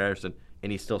Cordero Patterson,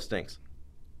 and he still stinks.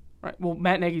 Right. Well,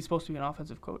 Matt Nagy's supposed to be an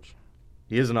offensive coach.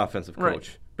 He is an offensive Right.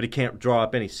 coach, but he can't draw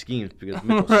up any schemes because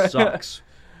Mitchell sucks.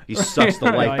 He sucks the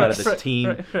life out of this Right, team.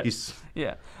 right. He's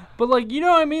Yeah. But, like, you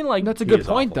know what I mean? Like, that's a He good is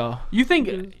point awful. though. you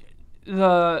think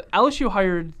the LSU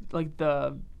hired, like,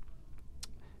 the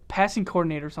passing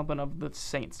coordinator or something of the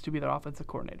Saints to be their offensive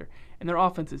coordinator. And their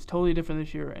offense is totally different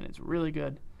this year, and it's really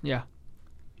good. Yeah.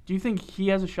 Do you think he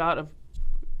has a shot of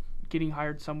getting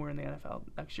hired somewhere in the NFL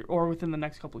next year or within the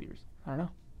next couple of years? I don't know.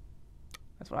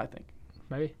 That's what I think.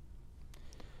 Maybe.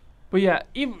 But, yeah,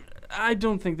 I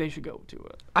don't think they should go to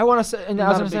it. I want to say, and I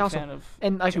was I'm going not to say a big also, fan of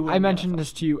and like Tua I in the mentioned NFL.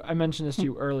 this to you. I mentioned this to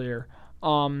you earlier.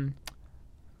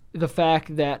 The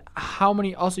fact that how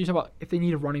many also you talk about if they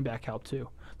need a running back help too.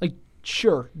 Like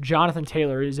sure, Jonathan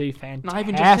Taylor is a fantastic Not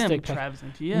even just him, pick. Travis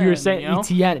Etienne. You were saying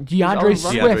Etienne, DeAndre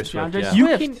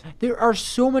Swift. There are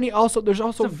so many. There's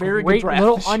also very great good draft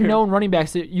little this year. unknown running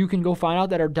backs that you can go find out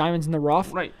that are diamonds in the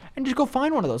rough. Right. And just go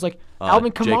find one of those, like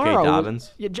Alvin Kamara. J.K.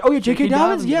 Dobbins. J.K.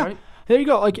 Dobbins. Yeah. Right? There you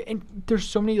go. And there's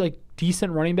so many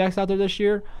decent running backs out there this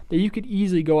year that you could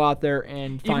easily go out there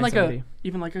and find somebody.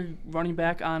 Even like a running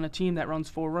back on a team that runs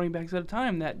 4 running backs at a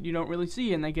time that you don't really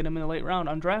see, and they get them in the late round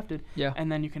undrafted. Yeah.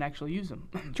 And then you can actually use them.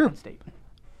 Sure.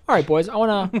 All right, boys. I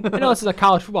know this is a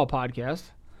college football podcast,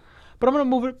 but I'm gonna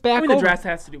move it back. The draft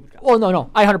has to do with college. Well, no.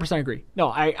 I 100% agree. No,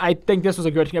 I think this was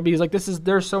a good thing because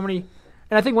there's so many.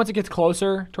 And I think once it gets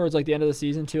closer towards the end of the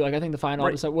season too, I think the final.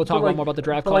 Right. We'll talk more about the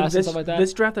draft class and stuff like that.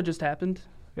 This draft that just happened.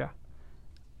 Yeah.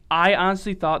 I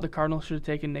honestly thought the Cardinals should have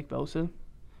taken Nick Bosa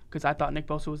because I thought Nick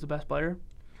Bosa was the best player.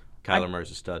 Kyler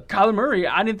Murray's a stud. Kyler Murray,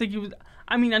 I didn't think he was.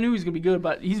 I mean, I knew he was gonna be good,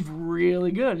 but he's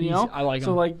really good. You know, I like him.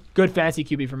 So good fantasy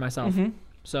QB for myself. Mm-hmm.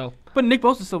 So, but Nick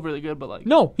Bosa's still really good. But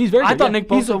no, he's very good. I thought Nick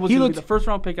Bosa was gonna be the first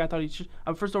round pick. I thought he should.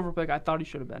 First overall pick. I thought he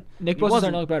should have been. Nick Bosa's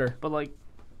starting to look better. But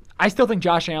I still think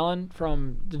Josh Allen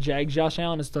from the Jags. Josh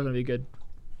Allen is still gonna be good.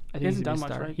 I think he hasn't done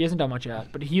much, right? He hasn't done much yet,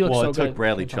 but he looks so good. Well, it took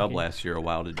Bradley Chubb last year a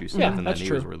while to do something, and then he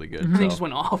was really good. He just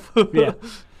went off. Yeah.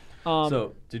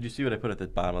 So, did you see what I put at the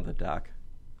bottom of the doc?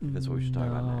 That's what we should talk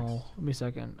about next. Give me a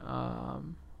second. I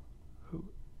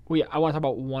want to talk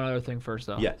about one other thing first,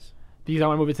 though. Yes. Because I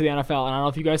want to move it to the NFL, and I don't know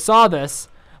if you guys saw this,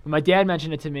 but my dad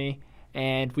mentioned it to me,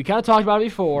 and we kind of talked about it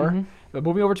before, but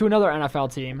moving over to another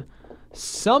NFL team,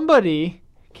 somebody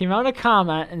came out in a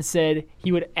comment and said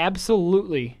he would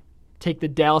absolutely take the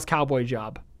Dallas Cowboy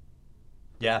job.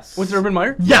 Yes. Was it Urban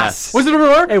Meyer? Yes. Was it Urban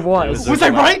Meyer? It was. Was I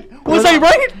right? Was I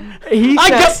right? I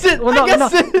guessed it. Well, no.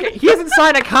 He hasn't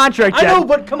signed a contract yet. I know,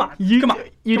 but come on. You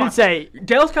did say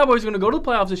Dallas Cowboys are going to go to the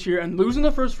playoffs this year and lose in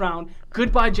the first round.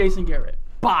 Goodbye, Jason Garrett.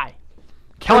 Bye.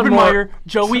 Urban Meyer.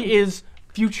 Joey is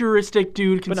futuristic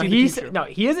dude. Can see the future. No,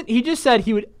 he isn't. He just said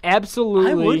he would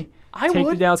absolutely take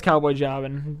the Dallas Cowboy job,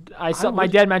 and my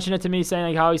dad mentioned it to me,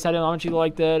 saying how he said how much he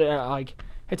liked it.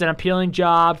 It's an appealing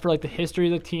job for the history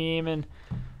of the team, and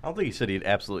I don't think he said he'd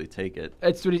absolutely take it.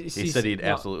 That's what he said. He'd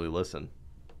absolutely listen.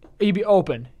 He'd be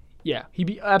open. Yeah, he'd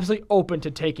be absolutely open to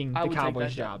taking the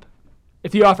Cowboys job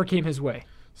if the offer came his way.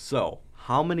 So,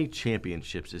 how many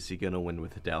championships is he going to win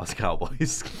with the Dallas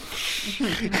Cowboys?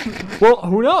 Well,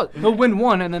 who knows? He'll win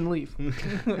one and then leave.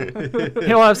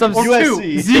 He'll have some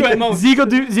USC. Zeke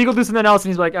will do something else, and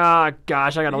he's like,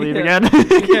 gosh, I got to leave again.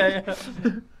 Yeah.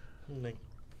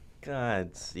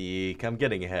 God, Zeke, I'm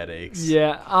getting headaches.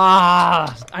 Yeah.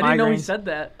 I didn't know he said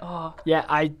that. Yeah,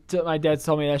 my dad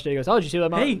told me yesterday. He goes, did you see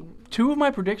that? Hey, 2 of my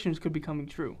predictions could be coming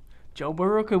true. Joe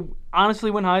Burrow could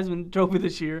honestly win Heisman Trophy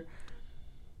this year,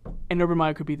 and Urban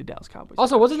Meyer could be the Dallas Cowboys.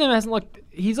 Also, what's his name?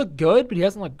 He's looked good, but he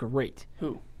hasn't looked great.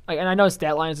 Who? And I know his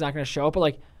stat line is not going to show up,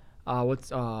 but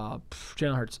what's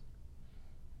Jalen Hurts?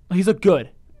 He's looked good.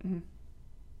 Mm-hmm.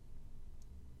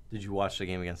 Did you watch the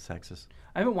game against Texas?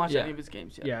 I haven't watched any of his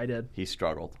games yet. Yeah, I did. He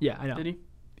struggled. Yeah, I know. Did he?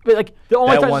 But the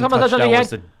only touchdown was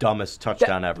the dumbest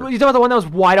touchdown ever. You talking about the one that was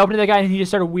wide open to the guy, and he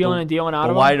just started wheeling and dealing out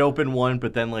of him? The wide open one,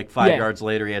 but then 5 yards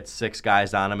later, he had 6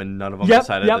 guys on him, and none of them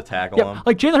decided to tackle him.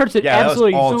 Jalen Hurts did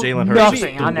absolutely all Jalen Hurts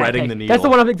nothing on that threading thing. the needle. That's the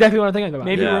one exactly what I'm thinking about.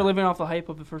 Maybe we're living off the hype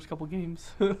of the first couple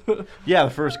games. Yeah, the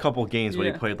first couple games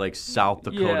when he played South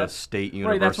Dakota State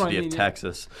University of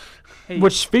Texas. Hey.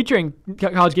 Which featuring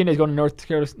College Game Day is going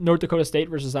to North Dakota State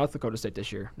versus South Dakota State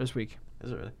this week.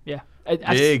 Is it really? Yeah.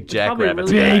 Big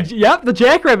Jackrabbits. Yep, the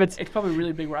Jackrabbits. It's probably a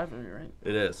really big rivalry, right?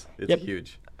 It is. It's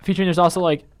huge. Featuring there's also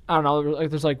I don't know,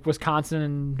 there's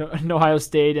Wisconsin and Ohio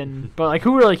State, but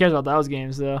who really cares about those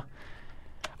games though?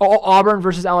 Oh, Auburn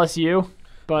versus LSU.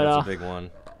 But that's a big one.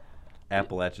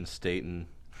 Appalachian State and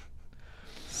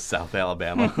South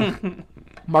Alabama.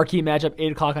 Marquee matchup,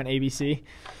 8:00 on ABC.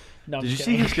 No, Did you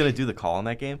see who's going to do the call in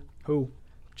that game? Who?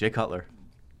 Jay Cutler.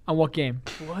 On what game?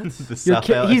 What?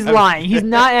 He's lying. He's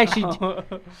not actually.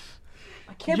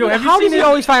 How does he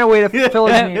always find a way to fill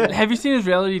his name? Have you seen his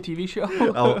reality TV show?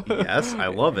 Oh, yes. I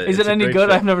love it. Is it any good?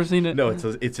 Show. I've never seen it. No,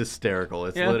 it's hysterical.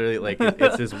 It's literally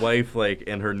it's his wife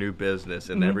in her new business,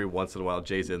 and every once in a while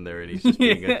Jay's in there, and he's just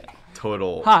being a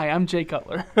total. Hi, I'm Jay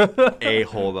Cutler.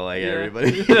 A-hole to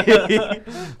everybody.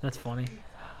 That's funny.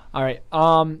 All right,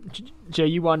 Jay,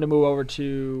 you wanted to move over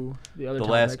to the other. The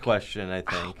topic. last question, I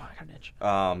think. Oh, I got an itch.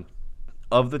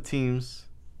 Of the teams,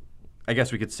 I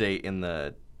guess we could say in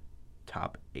the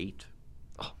top 8.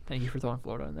 Oh, thank you for throwing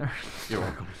Florida in there. You're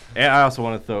welcome. And I also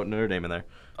want to throw Notre Dame in there.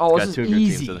 Oh, this is good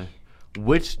easy. teams in there.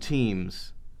 Which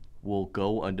teams will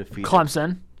go undefeated?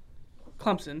 Clemson,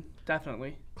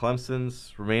 definitely.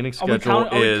 Clemson's remaining schedule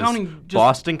is counting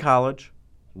Boston College,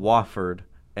 Wofford,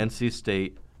 NC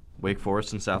State, Wake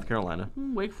Forest, and South Carolina.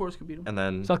 Wake Forest could beat them. And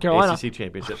then South Carolina. ACC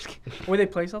championship Where they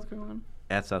play South Carolina?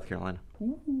 at South Carolina.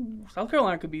 Ooh, South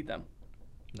Carolina could beat them.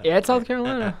 Yeah, it's South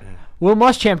Carolina. Will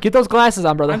Muschamp, get those glasses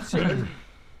on, brother. I'm serious.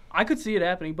 I could see it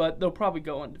happening, but they'll probably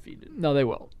go undefeated, No, they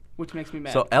will. which makes me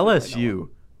mad. So because they play no LSU one.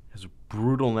 has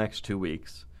brutal next 2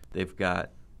 weeks. They've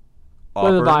got Well,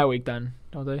 the Auburn. bye week then,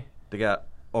 don't they? They got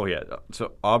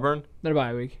so Auburn, They're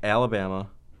bye week. Alabama,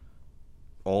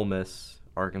 Ole Miss,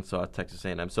 Arkansas, Texas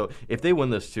A&M. So if they win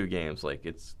those 2 games, like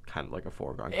it's kind of like a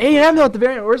foregone. A&M though at the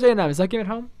very end. Where's A&M? Is that game at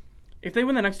home? If they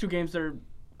win the next 2 games, they're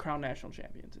crowned national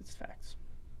champions. It's facts.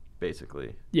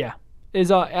 Basically. Yeah.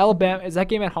 Is Alabama? Is that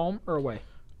game at home or away?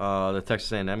 The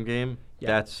Texas A&M game,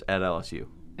 that's at LSU.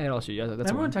 At LSU. Yeah, that's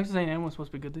Remember when one. Texas A&M was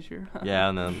supposed to be good this year? Yeah,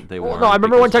 and then they Well, won. no, I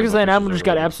remember when Texas A&M just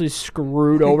got absolutely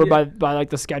screwed over Yeah. by like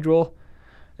the schedule,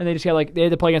 and they just got like they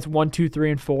had to play against 1, 2,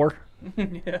 3, and 4.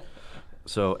 Yeah.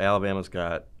 So Alabama's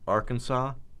got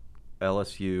Arkansas,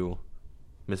 LSU,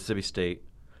 Mississippi State,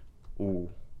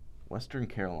 Western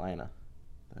Carolina.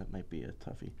 That might be a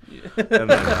toughie.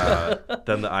 And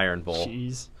then the Iron Bowl.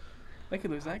 Jeez. They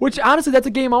could lose that. Which honestly, that's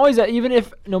a game always that even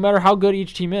if no matter how good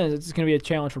each team is, it's going to be a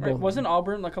challenge for Right, both. wasn't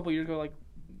Auburn a couple years ago like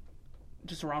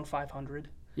just around 500?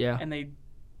 Yeah. And they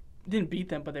didn't beat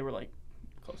them, but they were like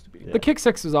close to beating The them. kick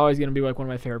six is always going to be like one of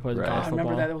my favorite plays in Right. college I football.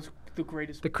 remember that. That was the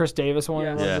greatest. The Chris Davis one, Yeah.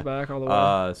 runs Yeah. it back all the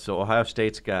way. So Ohio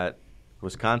State's got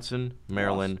Wisconsin,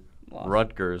 Maryland, Lost.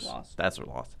 Rutgers. Lost. That's a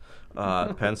loss.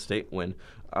 Penn State win.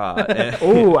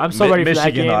 Oh, I'm so ready for that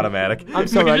Michigan game. automatic. I'm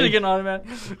so ready. Michigan automatic.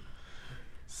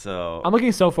 So I'm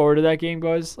looking so forward to that game,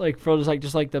 guys. Like for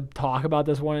just like to talk about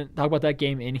that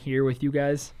game in here with you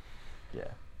guys. yeah.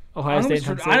 Ohio State.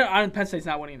 And Penn State. Penn State's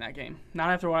not winning that game. Not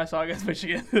after what I saw against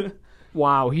Michigan.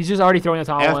 Wow, he's just already throwing the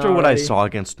towel in After what I already. saw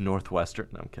against Northwestern,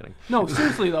 no, I'm kidding. No,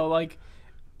 seriously though, like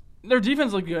their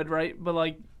defense looked good, right? But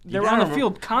like they were on gotta the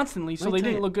field constantly, so let me they tell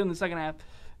didn't you. look good in the second half.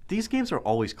 These games are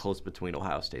always close between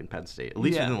Ohio State and Penn State, at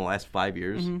least Yeah. within the last 5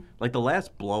 years. Mhm. Like the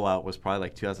last blowout was probably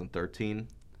like 2013.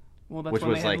 Well, that's Which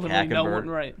when was they had like literally no Hackenberg. one,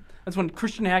 right? That's when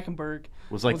Christian Hackenberg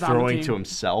Was like was on the throwing team. to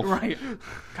himself. Right.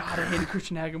 God, I hated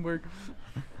Christian Hackenberg.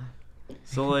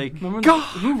 So like Remember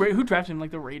who drafted him?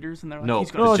 Like the Raiders, and they're like, No,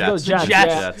 he's the gonna. Jets. Jets. The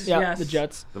Jets. Jets. Yeah, Yes. the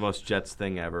Jets. the most Jets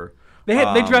thing ever. They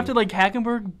drafted like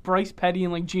Hackenberg, Bryce Petty,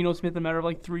 and like Geno Smith in a matter of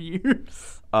like 3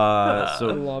 years. I So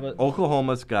love it.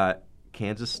 Oklahoma's got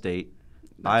Kansas State,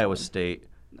 Iowa State,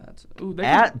 They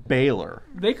at Baylor.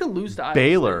 they could lose to Iowa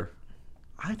Baylor.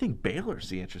 I think Baylor's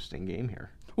the interesting game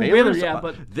here. Well, Baylor, Baylor's- yeah,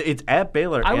 but it's at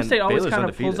Baylor. Iowa and State always Baylor's kind of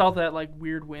undefeated. pulls out that like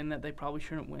weird win that they probably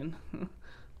shouldn't win.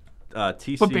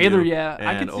 TCU But Baylor, yeah,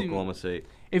 I and could see- Oklahoma State.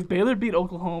 If Baylor beat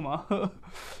Oklahoma,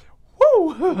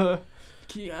 woo!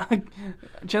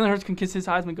 Jalen Hurts can kiss his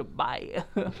Heisman goodbye.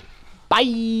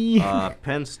 Bye.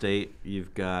 Penn State,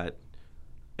 you've got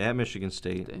at Michigan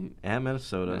State, at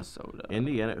Minnesota,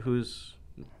 Indiana, who's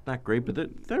not great, but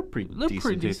they're pretty They're decent.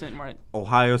 pretty too. decent, right?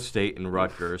 Ohio State and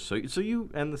Rutgers. So you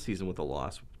end the season with a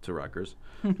loss to Rutgers.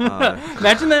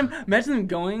 Imagine them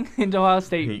going into Ohio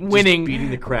State, Just winning,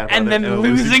 beating the crap and out then of it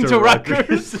losing to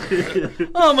Rutgers.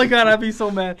 Oh my God, I'd be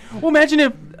so mad. Well, imagine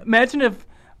if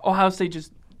Ohio State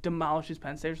just demolishes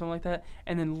Penn State or something like that,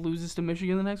 and then loses to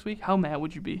Michigan the next week. How mad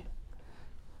would you be?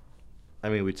 I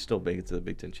mean, we'd still make it to the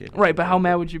Big Ten championship. Right, but how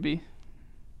mad would you be?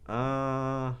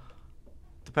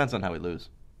 Depends on how we lose.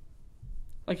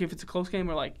 Like if it's a close game,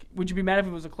 or like, would you be mad if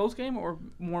it was a close game, or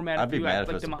more mad I'd if be you mad got, if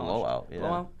like it was a demolished? blowout, yeah.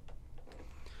 Blowout?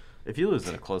 If you lose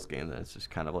in a close game, then it's just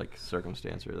kind of like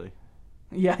circumstance, really.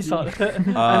 Yeah, I saw that. I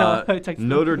know. I texted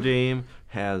Notre them. Dame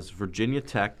has Virginia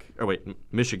Tech,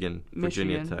 Michigan,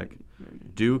 Virginia Tech,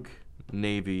 Duke,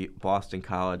 Navy, Boston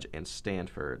College, and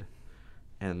Stanford.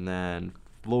 And then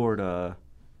Florida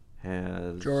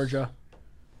has Georgia.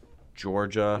 It's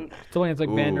like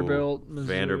Ooh, Vanderbilt. Mizzou.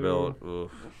 Vanderbilt.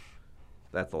 Oof.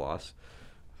 That's a loss.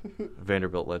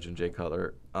 Vanderbilt legend Jay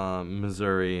Cutler.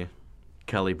 Missouri,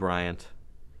 Kelly Bryant.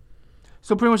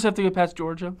 So pretty much have to get past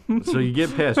Georgia. So you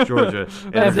get past Georgia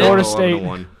and And they're Florida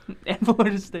 11-1. State. And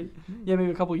Florida State. Yeah, maybe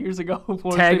a couple years ago.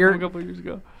 Florida Taggart. State from a couple years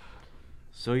ago.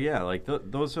 So yeah, like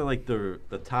those are like the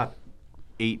top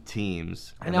 8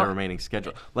 teams in know. the remaining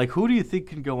schedule. Like who do you think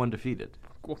can go undefeated?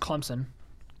 Well, Clemson.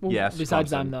 Well, Yes, Besides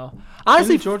Clemson. them, though.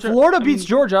 Honestly, Isn't Georgia- Florida I beats mean-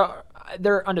 Georgia.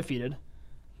 They're undefeated.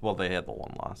 Well, they had the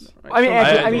one loss. Right. I mean, So-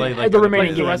 actually, like the the remaining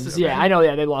rest games. of the Yeah, I know.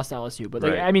 Yeah, they lost to LSU, but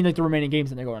Right. I mean, like the remaining games,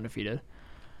 and they go undefeated.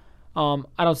 I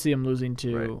don't see them losing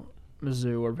to Right.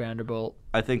 Mizzou or Vanderbilt.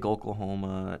 I think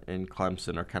Oklahoma and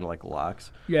Clemson are kind of like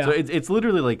locks. Yeah. So it's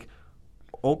literally like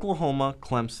Oklahoma,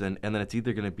 Clemson, and then it's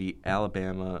either going to be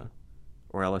Alabama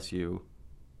or LSU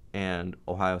and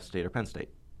Ohio State or Penn State.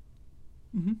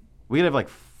 Mm-hmm. We could have like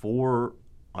 4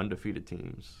 undefeated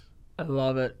teams I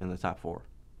love it. in the top 4.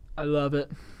 I love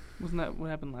it. Wasn't that what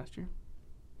happened last year?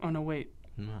 Oh no, wait.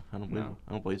 No, I don't No.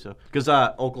 believe so. Because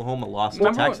Oklahoma lost to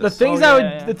Remember Texas. The things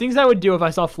the things I would do if I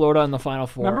saw Florida in the Final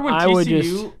Four. Remember when I would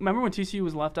just Remember when TCU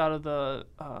was left out of the?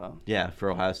 Yeah,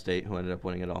 for Ohio State, who ended up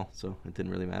winning it all, so it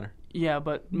didn't really matter. Yeah,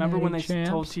 but remember when they champs.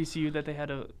 told TCU that they had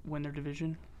to win their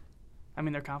division? I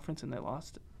mean their conference, and they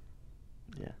lost.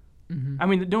 Yeah. Mhm. I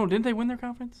mean, no, didn't they win their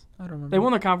conference? I don't remember. They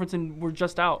won their conference and were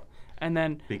just out, and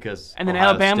then Because And then Ohio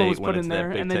Alabama State was put went in into there,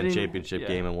 that Big and they Ten didn't- championship yeah.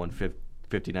 game and won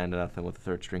 59-0 with a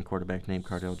third-string quarterback named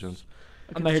Cardale Jones.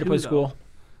 I'm not here to play school.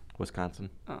 Wisconsin.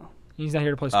 Oh. He's not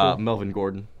here to play school. Melvin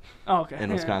Gordon Oh, okay. in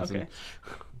Yeah, Wisconsin. okay.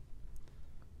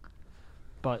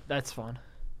 But that's fun.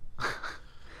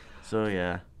 So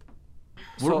yeah.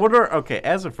 So- what are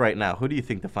as of right now? Who do you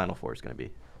think the Final Four is going to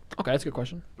be? Okay, that's a good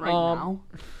question. Right now,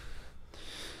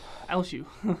 LSU.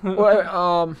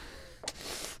 Well,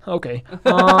 okay.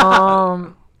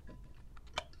 I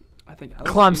think LSU.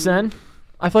 Clemson.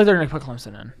 I feel like they're gonna put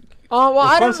Clemson in. Well,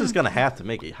 I don't. Clemson's going to have to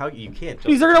make it. How you can't?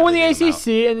 Because they're gonna win the just get them out. ACC,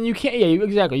 and then you can't. Yeah,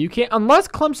 exactly. You can't unless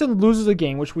Clemson loses a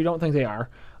game, which we don't think they are.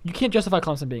 You can't justify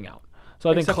Clemson being out. So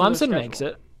I think Except for their Clemson schedule. makes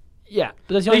it. Yeah,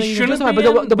 but that's the They only thing you can shouldn't justify. be But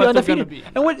they'll in, be but they're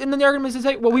undefeated. gonna be in. And then the argument is,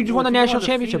 well, we just won the If you go national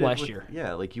championship undefeated last year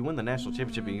Yeah, like you win the national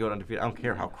championship and you go undefeated. I don't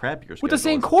care how crappy your schedule with the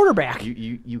same is. quarterback.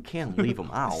 You can't leave them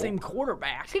out. Same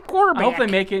quarterback. Same quarterback. I hope they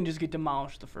make it and just get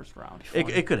demolished the first round.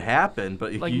 It could happen,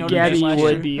 but Like you Notre Dame Gabby last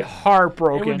would year. be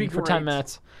heartbroken It would be for 10 great.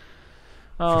 minutes.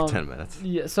 for 10 minutes.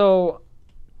 Yeah, so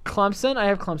Clemson, I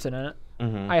have Clemson in it.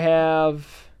 Mm-hmm. I have.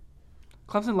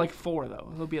 Clemson like 4 though.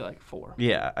 It'll be like 4.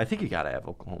 Yeah, I think you got to have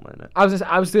Oklahoma in it. I was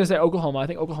gonna say Oklahoma. I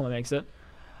think Oklahoma makes it.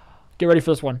 Get ready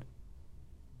for this one.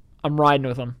 I'm riding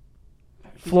with them.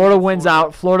 Florida wins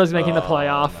out. Florida's making the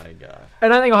playoff. Oh my god.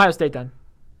 And I think Ohio State then.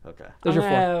 Okay. There's I'm your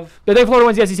gonna 4. I think Florida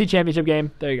wins the SEC championship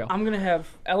game. There you go. I'm gonna have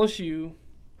LSU.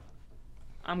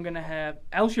 I'm gonna have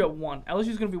LSU at 1.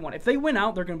 LSU's gonna be 1. If they win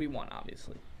out, they're gonna be 1,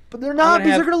 obviously. But they're not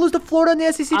because they're going to lose to Florida in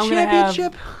the SEC I'm gonna have-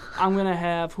 championship. I'm gonna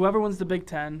have whoever wins the Big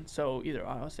Ten. So either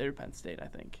Ohio State or Penn State. I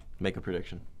think Make a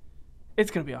prediction. it's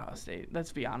gonna be Ohio State.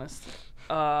 Let's be honest.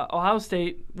 Ohio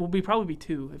State will probably be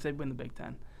 2 if they win the Big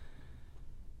Ten.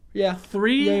 Yeah.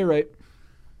 3. Yeah, you're right.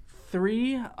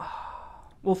 3.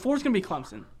 Well, 4 is gonna be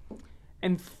Clemson,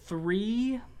 and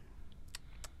 3.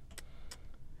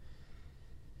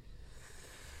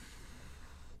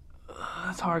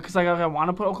 That's hard because I want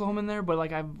to put Oklahoma in there, but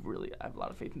like I have a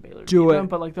lot of faith in Baylor. to Do beat it. them,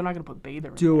 but like they're not gonna put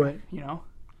Baylor. Do in there, it. You know.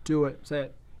 Do it. Say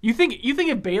it. You think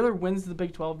if Baylor wins the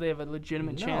Big 12, they have a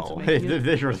legitimate chance of No, making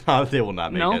it? they will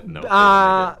not make No? it. No,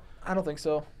 I don't think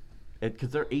so.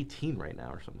 because they're 18 right now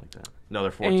or something like that. No,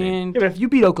 they're 14. And Yeah, but if you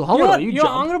beat Oklahoma, you know, you what? You know,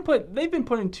 I'm jump. gonna put. They've been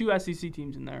putting 2 SEC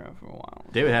teams in there for a while.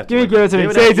 They would have to. Give it to they me.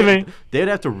 would Say have it to me. They would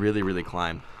have to really, really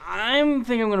climb. I'm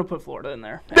gonna put Florida in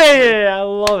there Yeah, I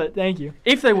love it. Thank you.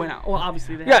 if they win out. Well,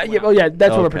 obviously they. Yeah, have to yeah, win well, out. yeah.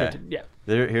 That's what we're Okay. predicting. Yeah.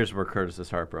 Here's where Curtis is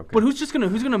heartbroken. But who's gonna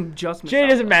just? miss Jay out,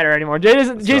 doesn't though? matter anymore. Jay's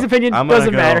So, opinion I'm gonna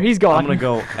doesn't go- matter. He's gone. I'm gonna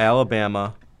go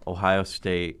Alabama, Ohio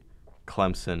State,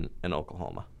 Clemson, and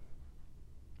Oklahoma.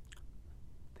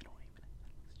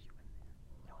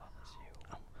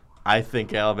 I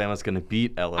think Alabama's gonna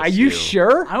beat LSU. Are you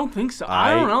sure? I don't think so.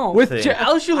 I don't know. With think-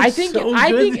 LSU looks I think so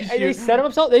I good think this they year.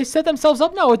 set themselves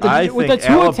up now with the I with think the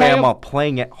Tua Alabama tail,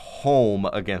 playing at home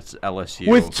against LSU.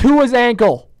 with Tua's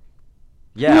ankle.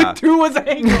 yeah, With Tua's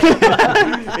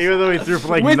ankle. even though he threw for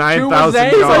like With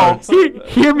 9,000 Tua's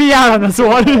yards. Hear me out on this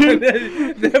one.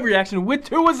 That reaction with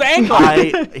Tua's ankle.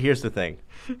 Here's the thing,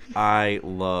 I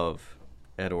love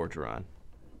Ed Orgeron,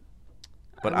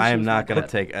 but wish I he am was not like going to that.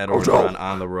 take Ed Orgeron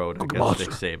on the road against Nick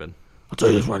Saban. I'll tell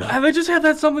you this right now. They just had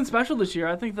that something special this year.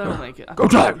 I think that'll make it. Go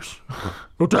Tigers.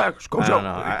 Go Tigers. Go I don't know.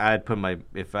 I'd put my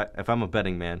if I'm a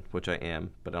betting man, which I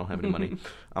am, but I don't have any money.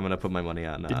 I'm gonna put my money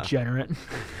on. Degenerate.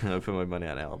 I put my money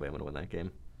on Alabama to win that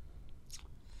game.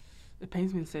 It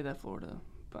pains me to say that Florida,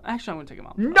 but actually I'm gonna take them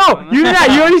out. No, you did not.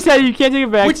 You already said you can't take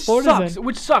it back. Which Florida's sucks. in.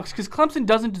 Which sucks because Clemson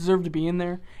doesn't deserve to be in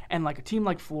there, and like a team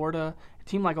like Florida, a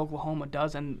team like Oklahoma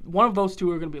does, and one of those two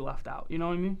are gonna be left out. You know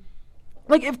what I mean?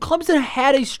 Like if Clemson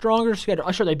had a stronger schedule,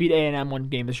 I'm sure they beat A&M one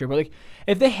game this year, but like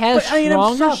if they had a But A&M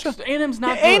stronger, sucks. A&M's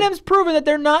not good. A&M's proven that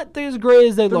they're not as great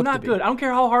as they They're look not to be. good. I don't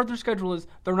care how hard their schedule is.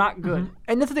 They're not good.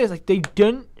 And that's the thing is like they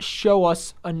didn't show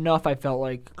us enough. I felt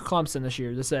like Clemson this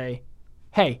year to say,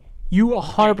 "Hey, you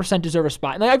 100% deserve a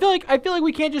spot." And like, I feel like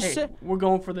we can't just Hey, sit. we're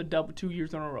going for the double 2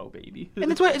 years in a row, baby. And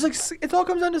that's why it's like it all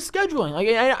comes down to scheduling. Like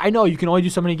I know you can only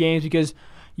do so many games because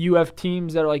you have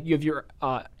teams that are like you have your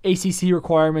ACC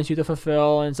requirements you have to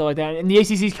fulfill and stuff like that. And the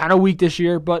ACC is kind of weak this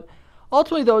year, but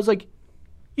ultimately though it's like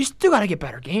you still got to get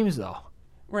better games though.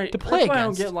 Right. to play That's why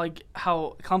against. I don't get like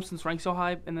how Clemson's ranked so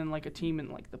high, and then like a team in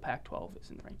like the Pac-12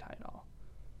 isn't ranked high at all.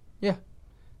 Yeah.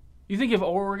 You think if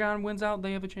Oregon wins out,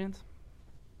 they have a chance?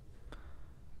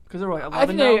 Because they're like 11 I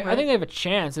think now, they, right? I think they have a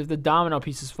chance if the domino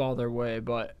pieces fall their way,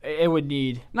 but it would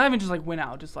need Not even just like win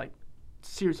out, just like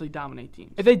seriously dominate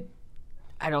teams. if they.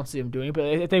 I don't see them doing it, but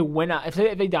if they win out, if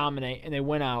they dominate and they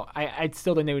win out, I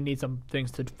still think they would need some things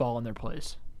to fall in their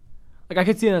place. Like I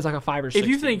could see them as like a 5 or 6. If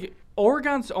you think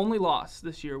Oregon's only loss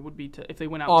this year would be to if they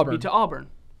win out Auburn. would be to Auburn,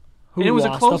 who and it was a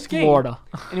lost close to game. Florida.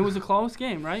 And it was a close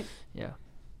game, right? Yeah.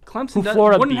 Clemson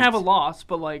Florida wouldn't have a beat. loss,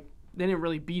 but like they didn't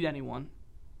really beat anyone.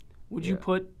 Would you Yeah.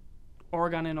 put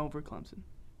Oregon in over Clemson?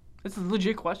 It's a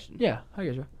legit question. Yeah, I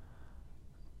get you.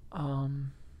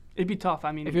 It'd be tough.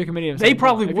 I mean, If you're a committee, I'm they saying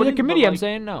probably no. If wouldn't. you're the committee, but, I'm like,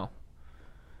 saying no.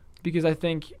 Because I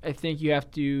think you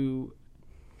have to.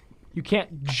 You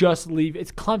can't just leave.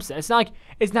 It's Clemson.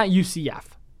 It's not UCF.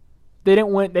 They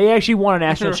didn't win. They actually won a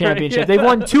national Right, championship. yeah. They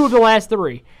won 2 of the last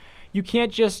 3. You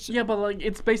can't just. Yeah, but like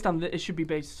it's based on it should be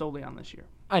based solely on this year.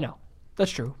 I know,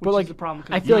 that's true. Which But like is the problem.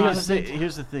 'cause I feel you like know, it's-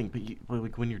 Here's the thing, but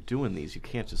like when you're doing these, you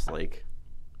can't just like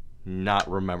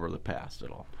not remember the past at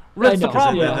all. that's know. the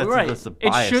problem. Yeah. Right. That's the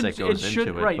bias that goes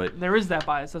into it, Right. but- There is that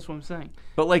bias. That's what I'm saying.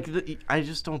 But like, I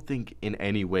just don't think in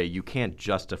any way you can't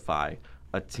justify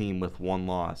a team with 1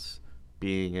 loss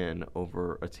being in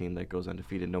over a team that goes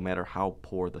undefeated, no matter how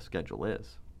poor the schedule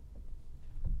is.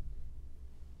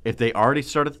 If they already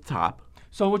start at the top,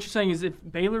 So what you're saying is if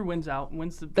Baylor wins out,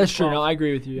 wins the Big that's true. 12, No, I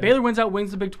agree with you. Yeah. Baylor wins out,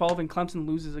 wins the Big 12, and Clemson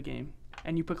loses a game,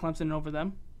 and you put Clemson in over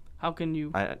them, how can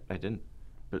you? I didn't,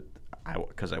 but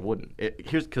because I wouldn't.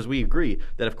 Here's because we agree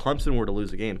that if Clemson were to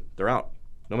lose a game, they're out,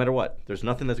 no matter what. There's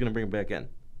nothing that's going to bring them back in.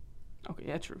 Okay,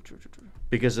 yeah, true.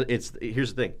 Because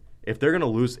here's the thing: if they're going to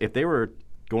lose, if they were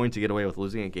going to get away with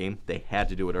losing a game, they had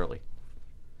to do it early.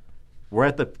 We're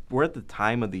at the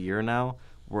time of the year now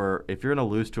where if you're going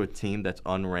to lose to a team that's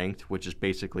unranked, which is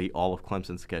basically all of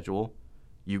Clemson's schedule,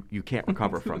 you can't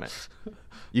recover from it.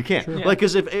 You can't. Yeah. Like,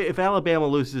 because if Alabama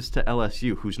loses to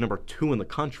LSU, who's number 2 in the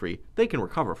country, they can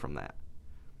recover from that.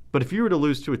 But if you were to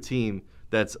lose to a team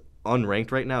that's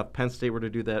unranked right now, if Penn State were to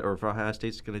do that, or if Ohio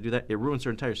State's going to do that, it ruins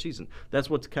their entire season. That's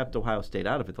what's kept Ohio State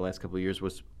out of it the last couple of years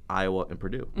was Iowa and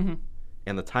Purdue,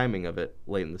 and the timing of it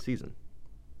late in the season.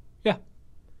 Yeah.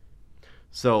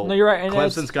 So No, you're right, and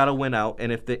Clemson's got to win out,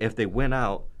 and if they win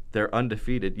out, they're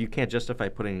undefeated. You can't justify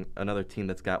putting another team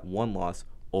that's got 1 loss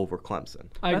over Clemson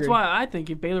I That's agree. why I think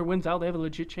if Baylor wins out, they have a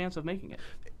legit chance of making it.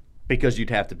 because you'd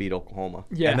have to beat Oklahoma,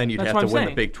 Yeah, and then you'd that's have what to I'm win the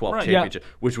saying. Big 12 Right. championship,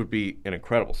 which would be an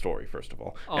incredible story, first of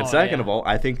all, Oh, and second yeah. of all,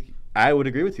 I think I would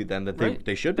agree with you then that Right.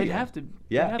 they should be. They'd in. have to.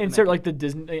 Yeah. they'd have to Insert make like the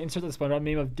Disney. Insert the SpongeBob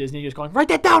meme of Disney just going, write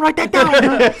that down, write that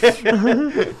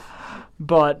down.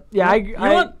 But yeah, it. You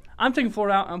know what? I'm taking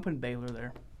Florida out. I'm putting Baylor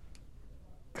there.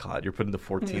 God, you're putting the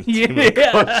 14th Yeah. team in the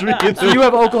country. in so there. you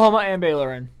have Oklahoma and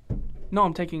Baylor in. No,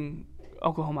 I'm taking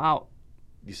Oklahoma out.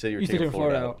 You said you're You taking took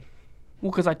Florida Florida out. out.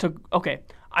 Well, because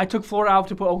I took Florida out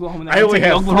to put Oklahoma there. I I'm only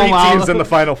taking have 3 Oklahoma out. teams in the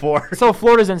Final Four. So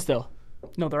Florida's in still,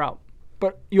 No, they're out.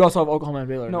 but you also have Oklahoma and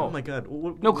Baylor. No. Oh my God.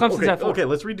 No, Clemson's okay, at 4. Okay,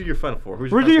 let's redo your Final Four.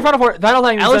 Who's We're doing your Final Four. That'll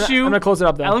thing. LSU. I'm gonna close it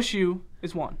up then. LSU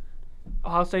is 1.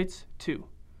 Ohio State's 2.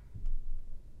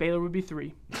 Baylor would be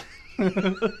 3.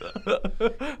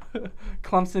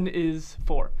 Clemson is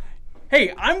 4.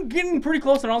 Hey, I'm getting pretty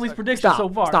close on all these predictions Stop. so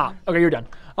far. Stop. Okay, you're done.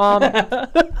 All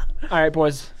right,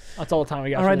 boys. That's all the time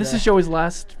we got. All for right, this today. is Joey's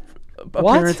last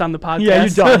What? appearance on the podcast. Yeah,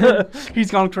 you're done. He's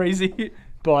gone crazy.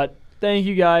 But thank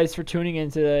you guys for tuning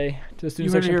in today to the You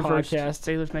Student heard it Section here first. podcast.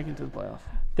 Baylor's making it to the playoff.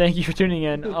 Thank you for tuning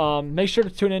in. Make sure to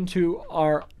tune in to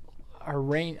our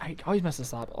range. I always mess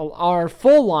this up. Our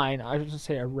full line. I was going to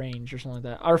say a range or something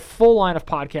like that. Our full line of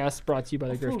podcasts brought to you by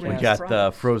the full Griffcast. We range. got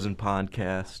the Frozen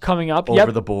podcast. Coming up. Over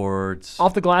Yep. the Boards.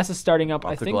 Off the Glass is starting up,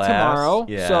 I the think, Glass, tomorrow.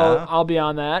 yeah. So I'll be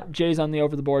on that. Jay's on the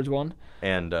Over the Boards one.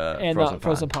 And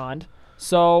Frozen Pond.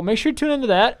 So make sure to tune into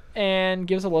that and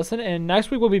give us a listen. And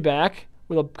next week we'll be back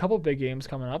with a couple of big games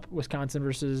coming up. Wisconsin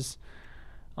versus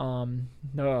Ohio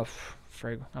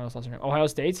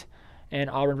State, and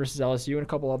Auburn versus LSU, and a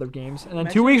couple other games. And then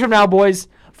 2 weeks from now, boys,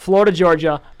 Florida,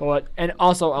 Georgia, and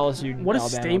also LSU. What a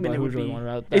Alabama, statement but it who's would really be.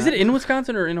 wondering about Is that? it in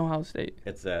Wisconsin or in Ohio State?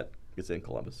 It's in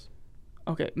Columbus.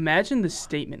 Okay, imagine the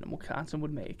statement Wisconsin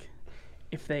would make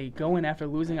if they go in after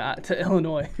losing to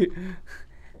Illinois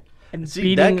and See,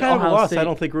 beating that kind Ohio of loss State. I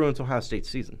don't think ruins Ohio State's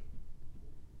season.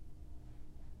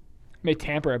 May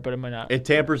tamper it, but it might not. It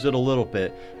tampers it a little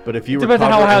bit, but if you Depends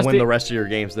on how recover Ohio and win State- the rest of your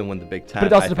games, then win the Big Ten. But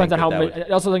it also I depends on think how. that would-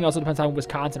 I also think it also depends on how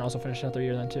Wisconsin also finished out their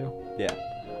year then too. Yeah.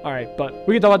 All right, but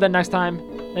we can talk about that next time.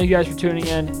 Thank you guys for tuning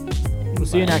in. We'll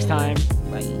see you next time.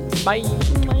 Bye. Bye.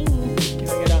 Can I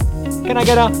get up? Can I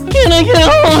get a? Can I get a?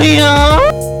 Oh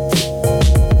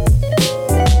yeah.